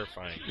into,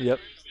 verifying. Yep.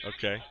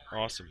 Okay,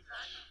 awesome.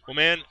 Well,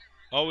 man,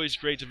 always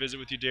great to visit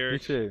with you,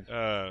 Derek. You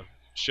too.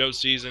 Show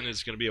season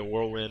is going to be a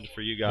whirlwind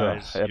for you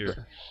guys.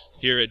 You're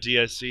here at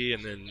DSC,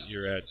 and then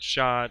you're at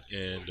SHOT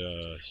and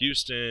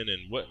Houston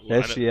and what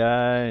SCI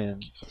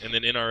and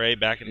then NRA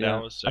back in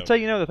Dallas. So. I tell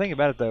you, the thing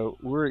about it though,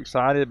 we're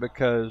excited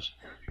because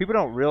people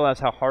don't realize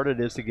how hard it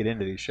is to get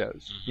into these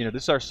shows.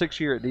 This is our 6th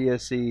year at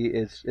DSC.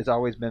 It's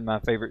always been my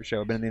favorite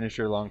show. I've been in the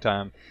industry a long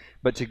time,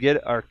 but to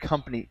get our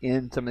company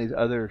in some of these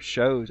other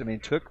shows,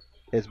 it took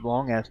as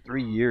long as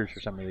 3 years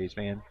for some of these,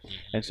 man.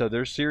 And so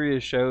there's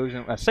serious shows,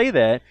 and I say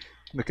that.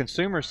 The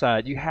consumer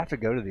side, you have to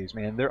go to these,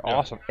 man. They're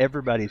awesome.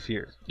 Everybody's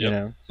here.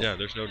 Yeah,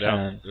 there's no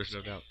doubt. There's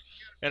no doubt.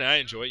 And I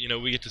enjoy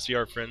it. We get to see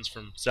our friends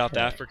from South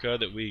Africa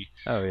that we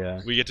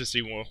get to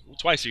see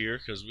twice a year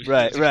because we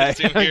right.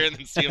 see them here and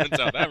then see them in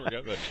South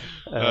Africa. But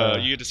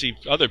you get to see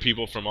other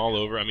people from all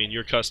over. I mean,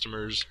 your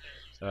customers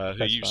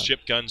who you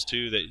ship guns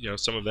to, that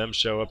some of them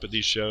show up at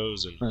these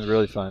shows and it's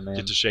really fun, man.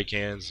 Get to shake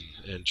hands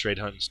and trade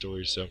hunting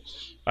stories. So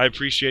I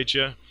appreciate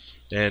you,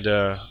 and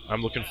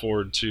I'm looking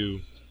forward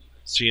to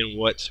seeing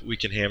what we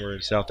can hammer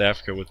in South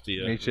Africa with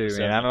the. Me too,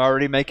 man. I'm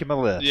already making my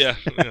list. Yeah,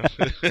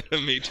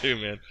 me too,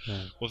 man.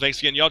 Well, thanks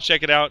again. Y'all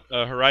check it out.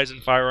 Horizon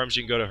Firearms.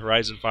 You can go to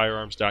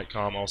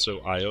horizonfirearms.com.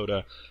 Also,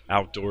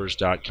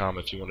 IotaOutdoors.com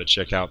if you want to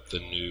check out the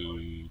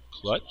new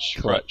Clutch.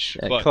 Clutch.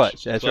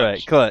 That's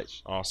right.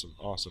 Clutch. Awesome.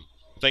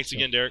 Thanks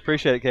again, Derek.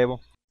 Appreciate it,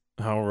 Cable.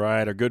 All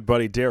right, our good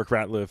buddy Derek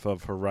Ratliff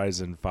of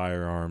Horizon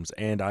Firearms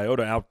and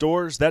Iota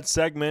Outdoors. That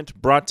segment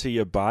brought to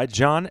you by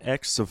John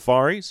X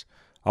Safaris.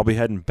 I'll be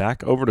heading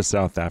back over to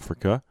South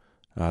Africa.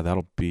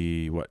 That'll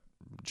be,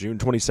 June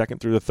 22nd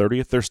through the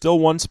 30th. There's still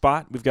one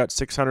spot. We've got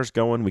 6 hunters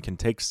going. We can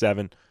take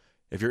 7.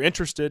 If you're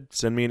interested,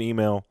 send me an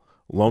email,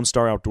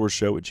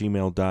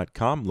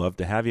 LoneStarOutdoorsShow@gmail.com. Love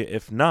to have you.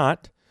 If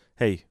not,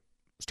 hey,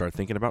 start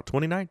thinking about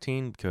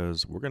 2019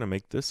 because we're going to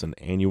make this an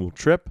annual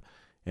trip,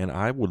 and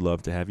I would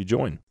love to have you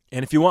join.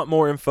 And if you want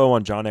more info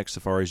on John X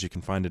Safaris, you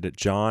can find it at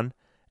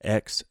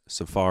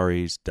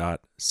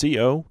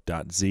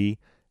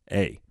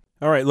johnxsafaris.co.za.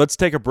 All right, let's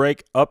take a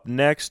break. Up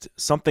next,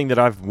 something that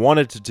I've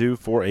wanted to do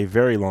for a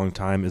very long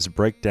time is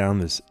break down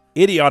this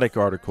idiotic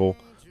article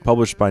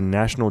published by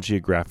National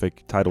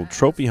Geographic titled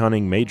Trophy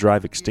Hunting May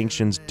Drive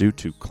Extinctions Due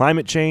to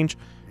Climate Change,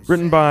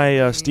 written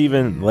by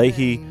Stephen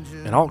Leahy,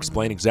 and I'll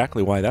explain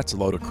exactly why that's a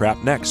load of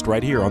crap next,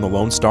 right here on the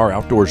Lone Star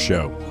Outdoors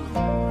Show.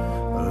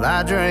 Well,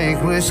 I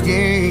drank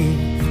whiskey,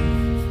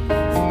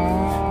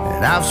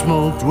 and I've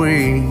smoked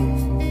weed.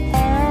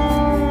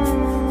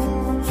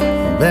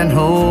 Been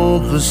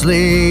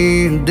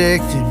hopelessly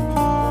addicted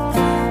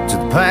to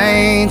the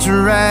pain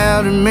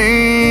surrounding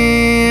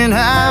me, and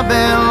I've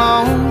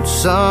been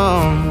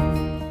lonesome.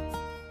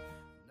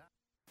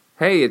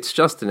 Hey, it's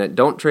Justin at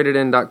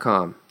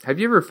Don'tTradeItIn.com. Have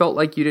you ever felt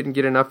like you didn't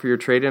get enough for your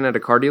trade-in at a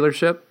car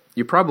dealership?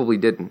 You probably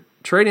didn't.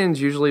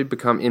 Trade-ins usually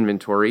become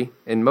inventory,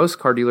 and most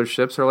car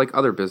dealerships are like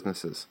other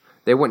businesses.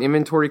 They want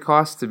inventory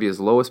costs to be as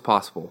low as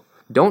possible.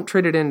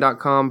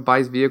 Don'tTradeItIn.com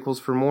buys vehicles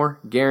for more,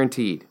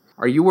 guaranteed.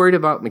 Are you worried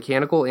about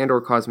mechanical and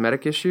or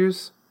cosmetic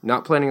issues?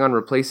 Not planning on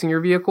replacing your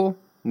vehicle?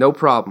 No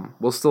problem.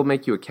 We'll still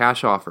make you a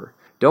cash offer.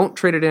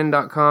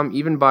 Don'tTradeItIn.com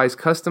even buys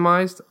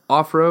customized,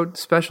 off-road,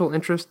 special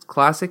interest,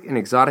 classic, and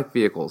exotic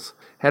vehicles.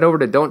 Head over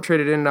to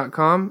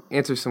Don'tTradeItIn.com,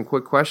 answer some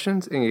quick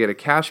questions, and you get a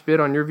cash bid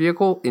on your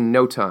vehicle in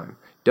no time.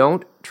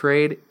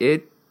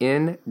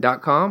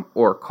 Don'tTradeItIn.com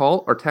or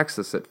call or text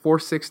us at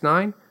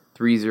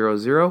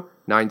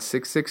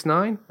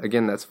 469-300-9669.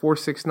 Again, that's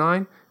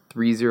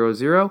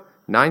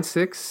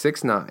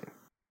 469-300-9669.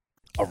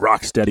 A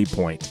rock steady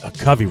point, a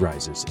covey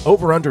rises,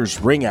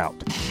 over-unders ring out.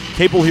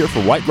 Cable here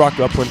for White Rock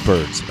Upland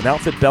Birds, an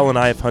outfit Bell and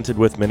I have hunted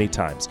with many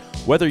times.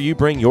 Whether you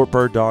bring your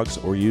bird dogs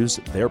or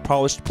use their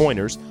polished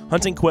pointers,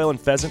 hunting quail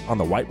and pheasant on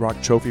the White Rock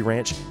Trophy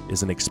Ranch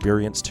is an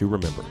experience to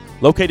remember.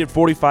 Located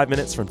 45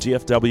 minutes from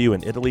DFW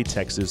in Italy,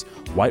 Texas,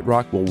 White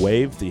Rock will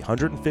waive the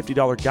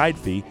 $150 guide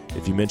fee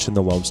if you mention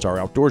the Lone Star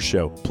Outdoors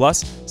Show.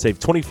 Plus, save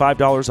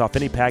 $25 off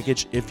any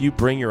package if you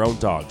bring your own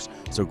dogs.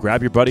 So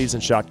grab your buddies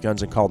and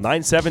shotguns and call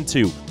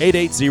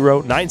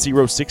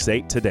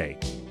 972-880-9068 today.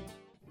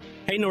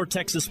 Hey North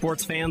Texas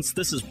sports fans,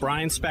 this is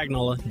Brian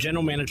Spagnola,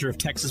 General Manager of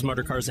Texas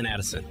Motor Cars in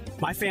Addison.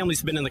 My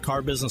family's been in the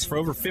car business for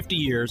over 50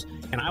 years,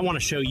 and I want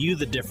to show you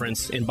the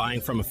difference in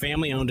buying from a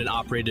family-owned and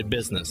operated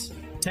business.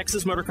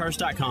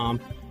 TexasMotorCars.com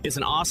is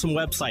an awesome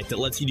website that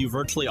lets you do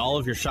virtually all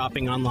of your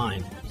shopping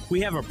online. We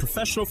have a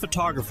professional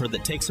photographer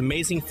that takes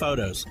amazing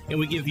photos, and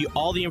we give you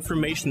all the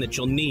information that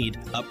you'll need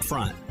up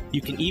front. You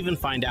can even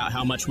find out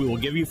how much we will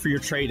give you for your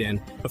trade-in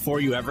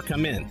before you ever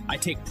come in. I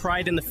take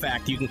pride in the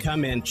fact you can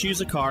come in, choose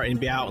a car, and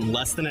be out in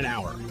less than an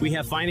hour. We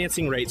have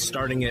financing rates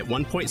starting at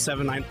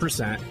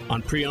 1.79%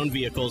 on pre-owned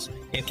vehicles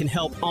and can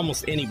help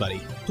almost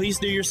anybody. Please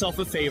do yourself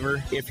a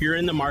favor. If you're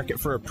in the market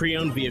for a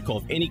pre-owned vehicle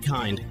of any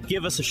kind,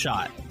 give us a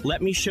shot.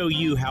 Let me show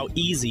you how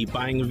easy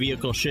buying a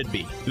vehicle should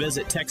be.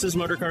 Visit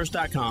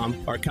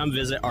TexasMotorCars.com or come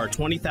visit our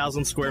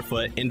 20,000 square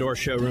foot indoor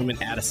showroom in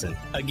Addison.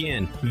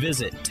 Again,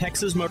 visit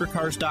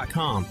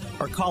TexasMotorCars.com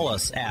or call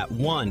us at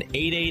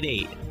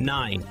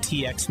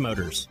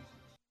 1-888-9TX-MOTORS.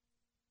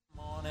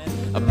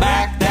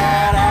 Back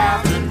that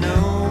afternoon,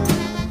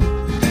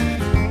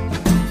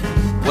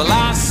 well,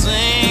 I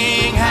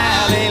sing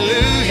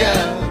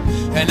hallelujah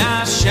and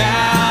I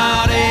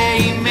shout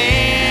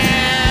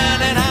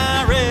amen, and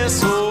I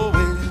wrestle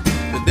with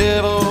the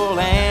devil,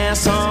 and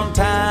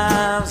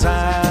sometimes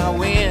I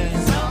win,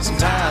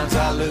 sometimes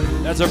I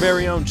lose. That's our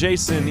very own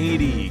Jason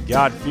Eady,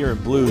 God-Fearing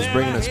Blues,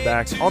 bringing us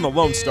back on the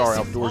Lone Star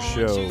Outdoor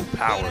Show,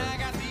 powered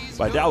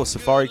by Dallas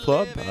Safari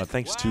Club.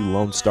 Thanks to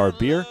Lone Star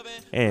Beer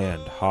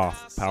and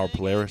Hoff Power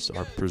Polaris,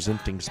 our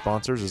presenting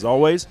sponsors. As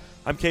always,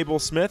 I'm Cable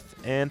Smith,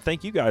 and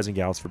thank you guys and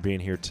gals for being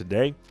here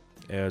today.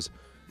 As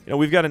you know,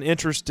 we've got an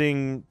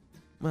interesting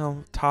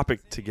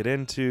topic to get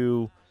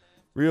into.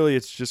 Really,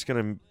 it's just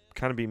going to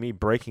kind of be me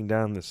breaking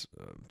down this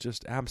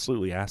just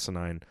absolutely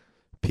asinine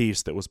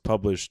piece that was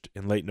published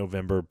in late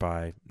November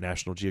by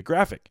National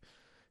Geographic.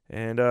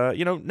 And,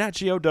 Nat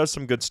Geo does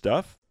some good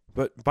stuff,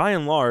 but by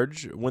and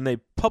large, when they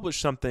publish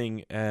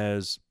something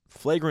as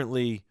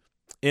flagrantly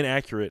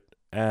inaccurate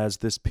as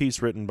this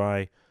piece written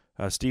by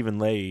Stephen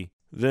Leahy,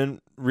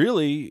 then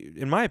really,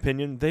 in my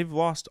opinion, they've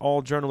lost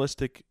all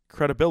journalistic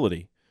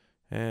credibility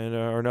and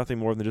are nothing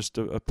more than just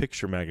a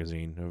picture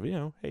magazine of,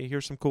 hey,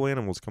 here's some cool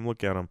animals, come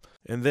look at them.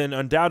 And then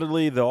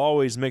undoubtedly, they'll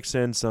always mix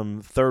in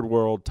some third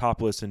world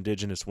topless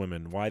indigenous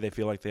women. Why they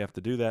feel like they have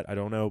to do that, I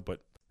don't know,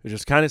 but it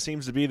just kind of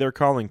seems to be their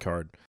calling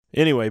card.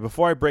 Anyway,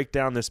 before I break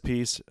down this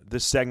piece,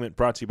 this segment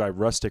brought to you by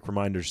Rustic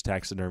Reminders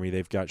Taxidermy.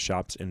 They've got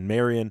shops in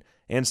Marion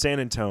and San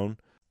Antonio.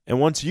 And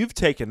once you've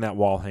taken that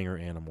wall hanger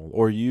animal,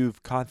 or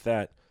you've caught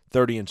that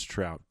 30-inch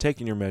trout,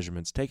 taken your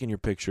measurements, taken your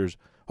pictures,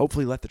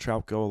 hopefully let the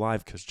trout go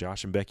alive, because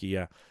Josh and Becky,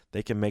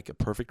 they can make a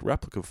perfect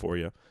replica for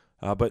you.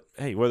 But,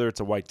 hey, whether it's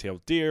a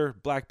white-tailed deer,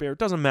 black bear, it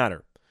doesn't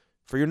matter.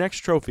 For your next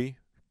trophy,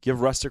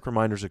 give Rustic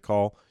Reminders a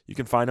call. You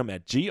can find them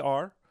at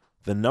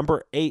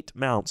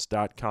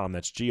gr8mounts.com.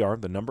 That's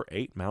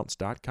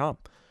gr8mounts.com.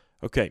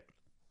 Okay,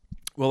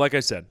 well, like I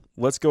said,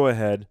 let's go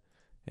ahead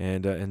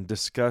and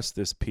discuss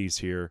this piece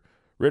here,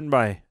 written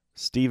by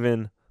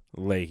Stephen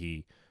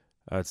Leahy.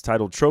 It's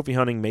titled, Trophy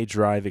Hunting May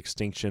Drive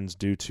Extinctions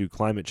Due to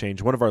Climate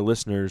Change. One of our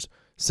listeners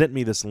sent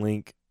me this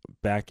link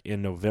back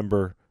in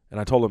November, and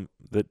I told him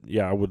that,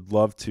 I would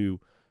love to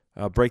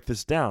break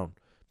this down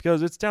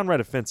because it's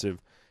downright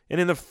offensive. And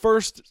in the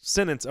first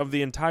sentence of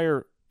the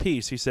entire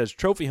piece, he says,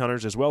 trophy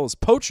hunters as well as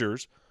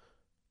poachers.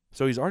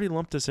 So he's already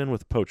lumped us in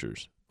with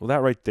poachers. Well,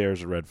 that right there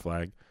is a red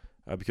flag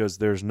because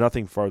there's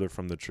nothing farther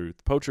from the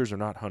truth. Poachers are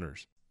not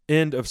hunters.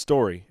 End of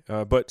story.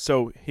 But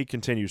so he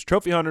continues,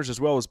 trophy hunters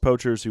as well as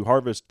poachers who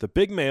harvest the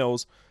big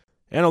males,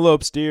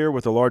 antelopes, deer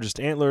with the largest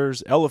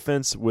antlers,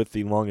 elephants with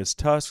the longest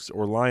tusks,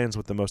 or lions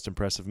with the most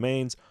impressive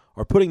manes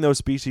are putting those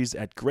species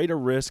at greater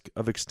risk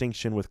of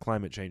extinction with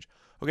climate change.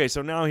 Okay,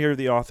 so now here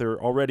the author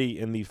already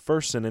in the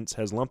first sentence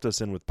has lumped us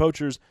in with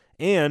poachers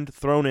and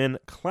thrown in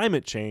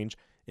climate change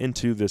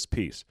into this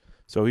piece.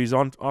 So he's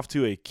off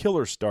to a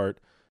killer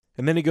start.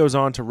 And then he goes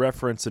on to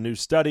reference a new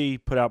study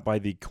put out by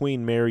the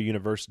Queen Mary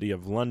University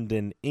of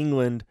London,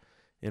 England,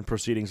 in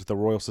proceedings with the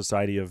Royal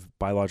Society of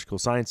Biological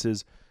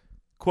Sciences.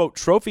 Quote,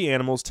 trophy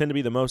animals tend to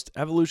be the most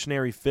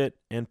evolutionary fit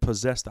and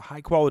possess the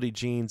high-quality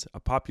genes a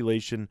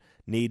population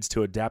needs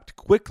to adapt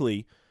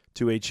quickly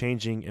to a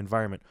changing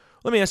environment.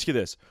 Let me ask you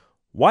this.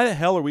 Why the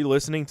hell are we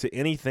listening to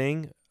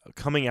anything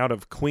coming out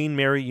of Queen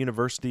Mary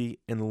University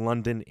in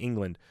London,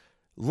 England?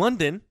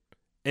 London,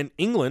 and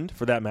England,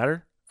 for that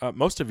matter,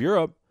 most of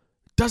Europe,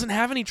 doesn't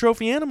have any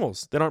trophy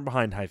animals that aren't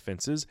behind high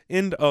fences.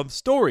 End of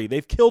story.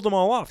 They've killed them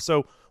all off.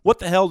 So what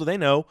the hell do they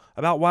know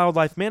about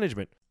wildlife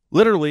management?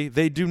 Literally,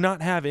 they do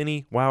not have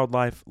any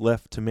wildlife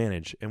left to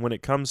manage. And when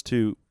it comes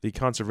to the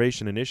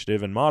conservation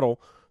initiative and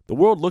model, the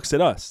world looks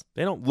at us.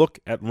 They don't look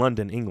at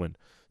London, England.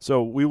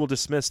 So we will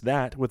dismiss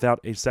that without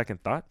a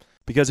second thought.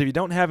 Because if you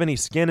don't have any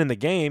skin in the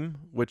game,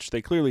 which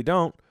they clearly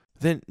don't,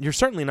 then you're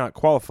certainly not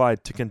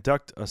qualified to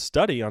conduct a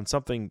study on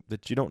something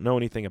that you don't know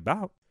anything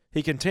about.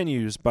 He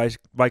continues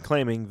by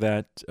claiming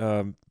that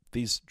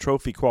these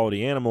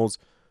trophy-quality animals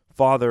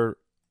father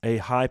a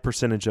high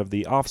percentage of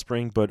the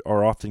offspring, but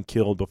are often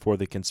killed before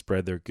they can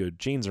spread their good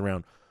genes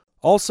around.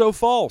 Also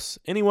false.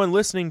 Anyone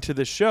listening to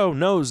this show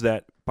knows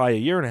that by a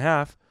year and a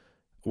half,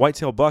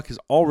 whitetail buck is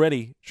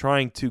already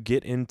trying to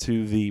get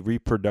into the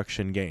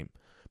reproduction game.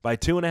 By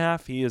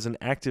 2.5, he is an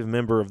active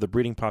member of the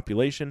breeding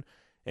population,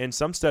 and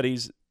some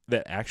studies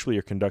that actually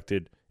are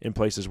conducted in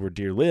places where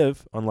deer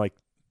live, unlike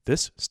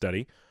this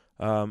study,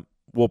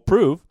 will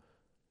prove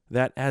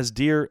that as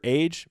deer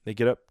age, they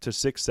get up to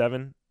 6,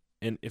 7,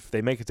 and if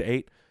they make it to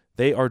 8,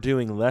 they are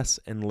doing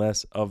less and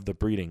less of the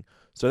breeding.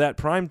 So that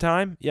prime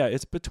time,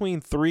 it's between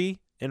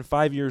 3 and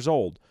 5 years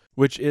old,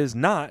 which is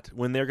not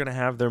when they're going to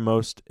have their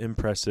most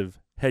impressive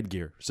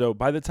headgear. So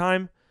by the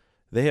time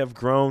they have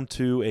grown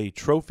to a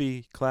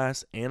trophy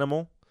class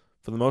animal,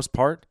 for the most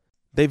part,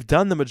 they've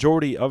done the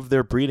majority of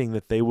their breeding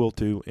that they will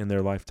do in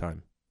their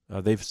lifetime.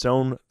 They've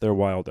sown their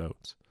wild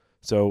oats.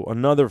 So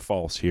another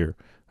false here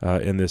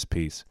in this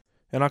piece.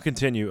 And I'll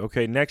continue.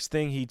 Okay, next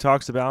thing he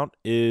talks about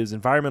is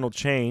environmental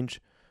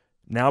change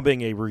now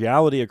being a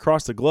reality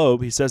across the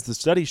globe. He says the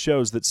study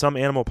shows that some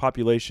animal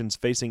populations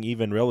facing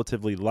even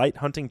relatively light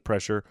hunting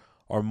pressure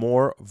are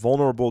more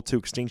vulnerable to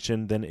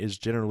extinction than is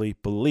generally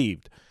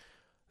believed.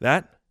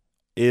 That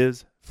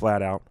is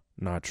flat out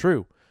not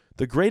true.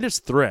 The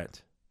greatest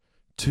threat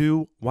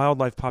to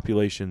wildlife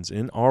populations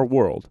in our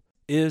world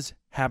is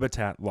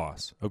habitat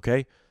loss,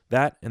 okay?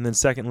 That, and then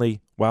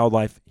secondly,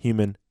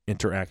 wildlife-human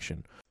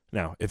interaction.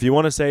 Now, if you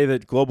want to say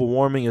that global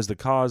warming is the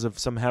cause of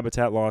some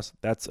habitat loss,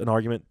 that's an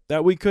argument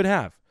that we could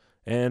have.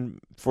 And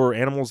for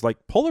animals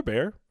like polar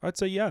bear, I'd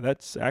say,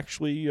 that's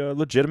actually a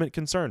legitimate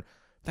concern.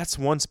 That's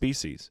one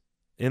species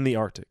in the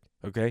Arctic,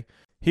 okay?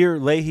 Here,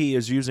 Leahy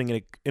is using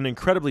an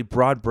incredibly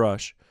broad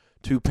brush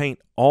to paint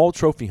all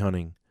trophy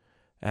hunting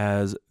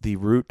as the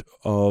root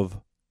of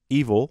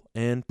evil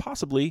and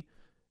possibly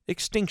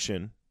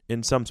extinction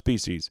in some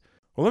species.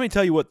 Well, let me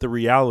tell you what the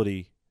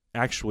reality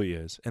actually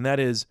is, and that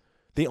is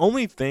the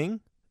only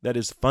thing that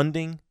is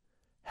funding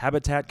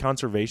habitat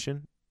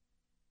conservation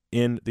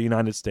in the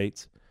United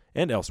States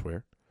and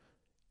elsewhere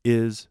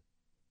is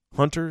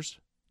hunters'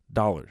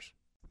 dollars.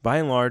 By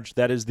and large,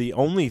 that is the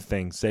only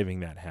thing saving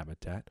that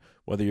habitat,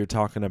 whether you're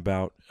talking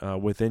about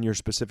within your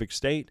specific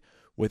state,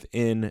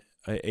 within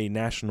a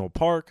national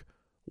park,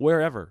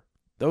 wherever.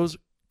 Those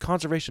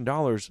conservation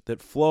dollars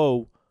that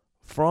flow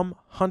from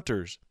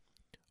hunters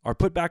are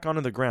put back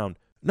onto the ground.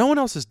 No one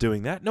else is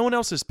doing that. No one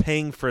else is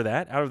paying for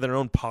that out of their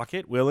own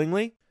pocket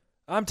willingly.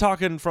 I'm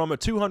talking from a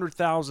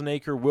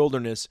 200,000-acre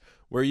wilderness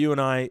where you and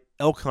I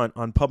elk hunt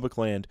on public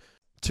land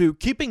to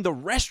keeping the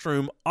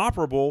restroom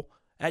operable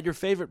at your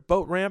favorite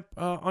boat ramp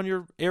on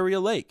your area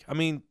lake. I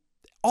mean,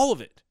 all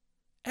of it,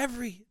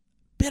 every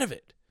bit of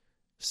it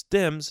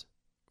stems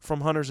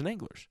from hunters and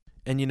anglers.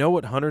 And you know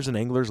what hunters and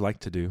anglers like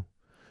to do?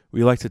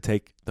 We like to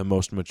take the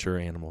most mature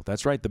animal.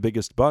 That's right, the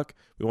biggest buck.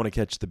 We want to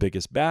catch the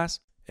biggest bass.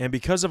 And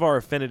because of our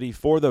affinity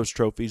for those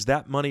trophies,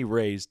 that money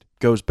raised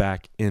goes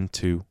back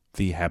into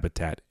the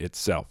habitat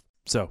itself.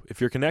 So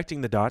if you're connecting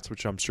the dots,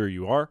 which I'm sure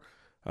you are,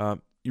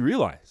 you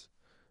realize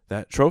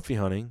that trophy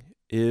hunting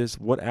is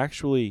what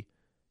actually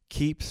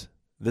keeps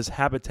this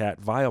habitat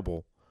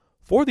viable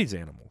for these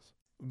animals.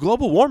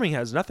 Global warming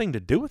has nothing to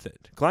do with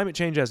it. Climate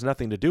change has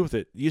nothing to do with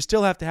it. You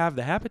still have to have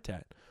the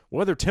habitat.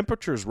 Whether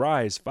temperatures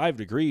rise 5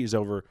 degrees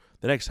over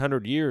the next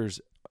 100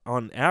 years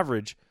on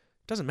average,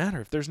 doesn't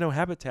matter. If there's no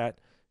habitat,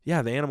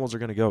 yeah, the animals are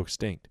going to go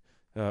extinct.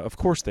 Of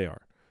course they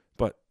are.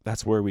 But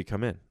that's where we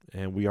come in,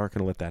 and we aren't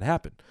going to let that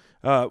happen.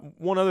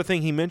 One other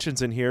thing he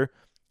mentions in here,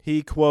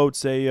 he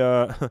quotes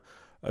a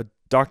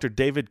Dr.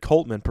 David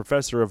Coltman,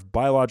 professor of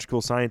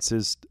biological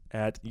sciences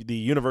at the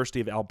University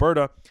of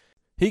Alberta.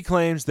 He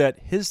claims that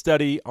his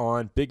study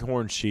on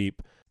bighorn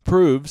sheep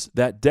proves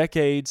that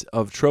decades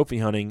of trophy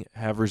hunting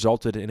have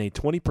resulted in a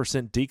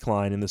 20%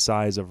 decline in the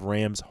size of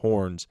ram's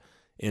horns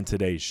in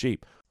today's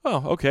sheep.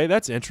 Oh, okay,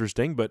 that's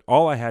interesting, but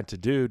all I had to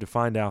do to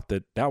find out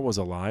that that was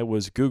a lie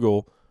was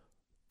Google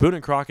Boone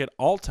and Crockett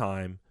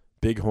all-time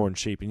bighorn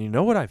sheep. And you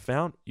know what I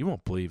found? You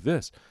won't believe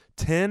this.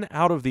 10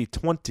 out of the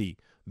 20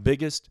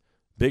 biggest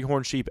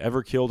bighorn sheep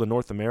ever killed in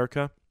North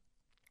America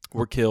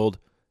were killed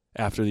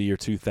after the year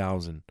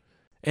 2000.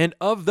 And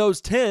of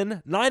those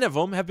 10, 9 of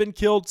them have been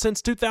killed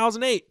since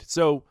 2008.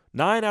 So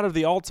 9 out of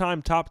the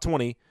all-time top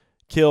 20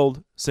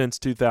 killed since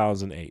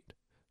 2008.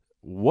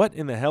 What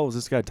in the hell is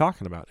this guy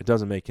talking about? It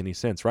doesn't make any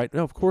sense, right?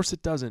 No, of course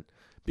it doesn't,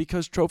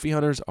 because trophy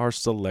hunters are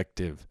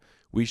selective.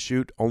 We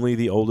shoot only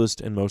the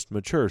oldest and most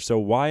mature. So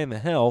why in the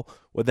hell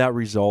would that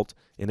result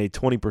in a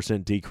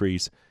 20%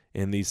 decrease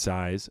in the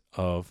size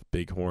of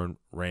bighorn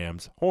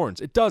ram's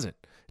horns? It doesn't.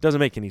 It doesn't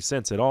make any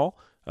sense at all.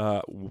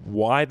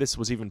 Why this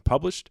was even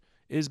published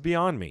is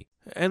beyond me.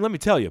 And let me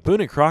tell you,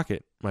 Boone and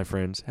Crockett, my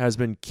friends, has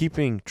been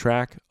keeping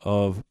track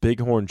of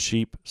bighorn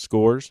sheep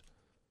scores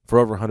for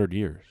over 100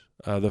 years.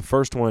 The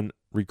first one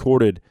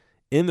recorded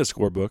in the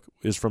scorebook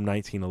is from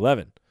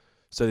 1911.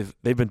 So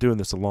they've been doing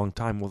this a long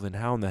time. Well, then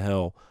how in the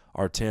hell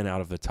are 10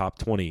 out of the top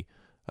 20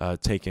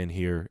 taken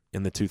here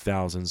in the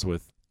 2000s,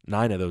 with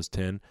 9 of those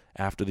 10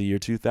 after the year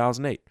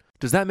 2008?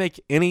 Does that make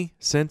any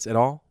sense at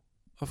all?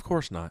 Of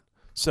course not.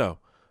 So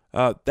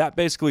that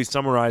basically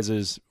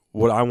summarizes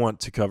what I want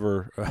to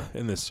cover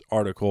in this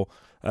article.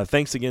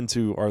 Thanks again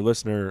to our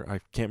listener, I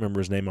can't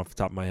remember his name off the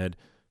top of my head,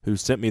 who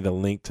sent me the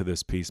link to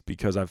this piece,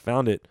 because I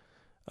found it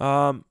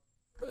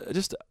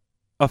just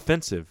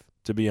offensive,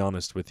 to be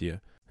honest with you.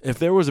 If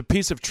there was a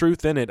piece of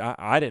truth in it,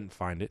 I didn't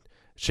find it.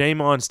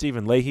 Shame on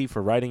Stephen Leahy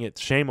for writing it.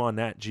 Shame on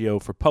Nat Geo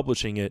for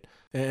publishing it.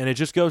 And it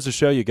just goes to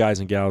show you guys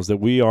and gals that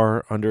we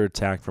are under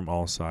attack from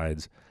all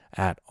sides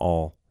at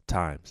all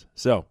times.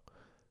 So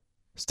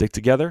stick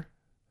together.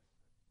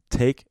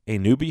 Take a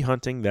newbie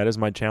hunting. That is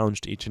my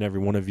challenge to each and every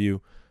one of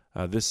you.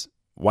 This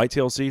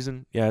whitetail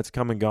season, yeah, it's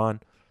come and gone.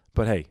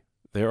 But hey,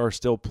 there are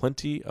still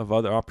plenty of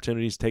other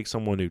opportunities. Take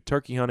someone new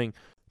turkey hunting.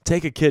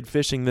 Take a kid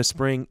fishing this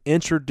spring.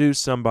 Introduce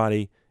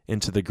somebody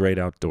into the great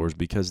outdoors,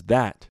 because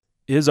that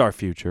is our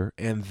future,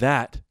 and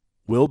that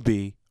will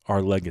be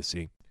our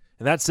legacy.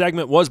 And that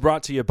segment was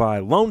brought to you by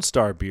Lone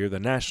Star Beer, the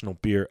national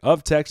beer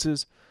of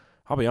Texas.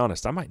 I'll be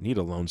honest, I might need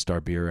a Lone Star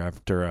Beer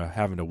after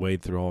having to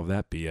wade through all of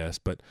that BS.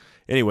 But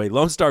anyway,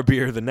 Lone Star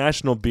Beer, the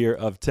national beer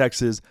of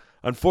Texas.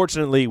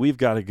 Unfortunately, we've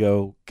got to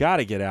go. Got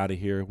to get out of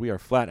here. We are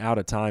flat out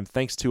of time.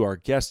 Thanks to our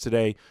guest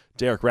today,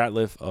 Derek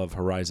Ratliff of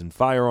Horizon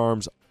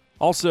Firearms.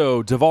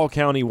 Also, Duval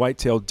County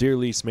Whitetail Deer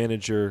Lease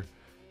Manager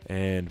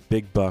and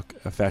big buck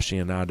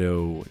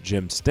aficionado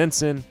Jim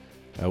Stinson.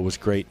 Was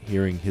great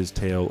hearing his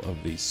tale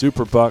of the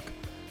super buck,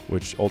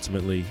 which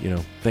ultimately,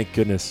 thank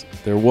goodness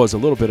there was a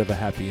little bit of a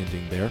happy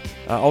ending there.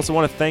 I also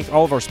want to thank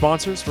all of our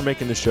sponsors for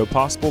making this show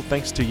possible.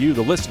 Thanks to you,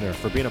 the listener,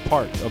 for being a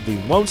part of the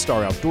Lone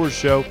Star Outdoors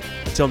Show.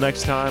 Until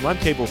next time, I'm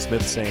Cable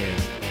Smith saying,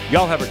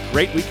 y'all have a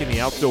great week in the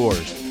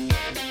outdoors.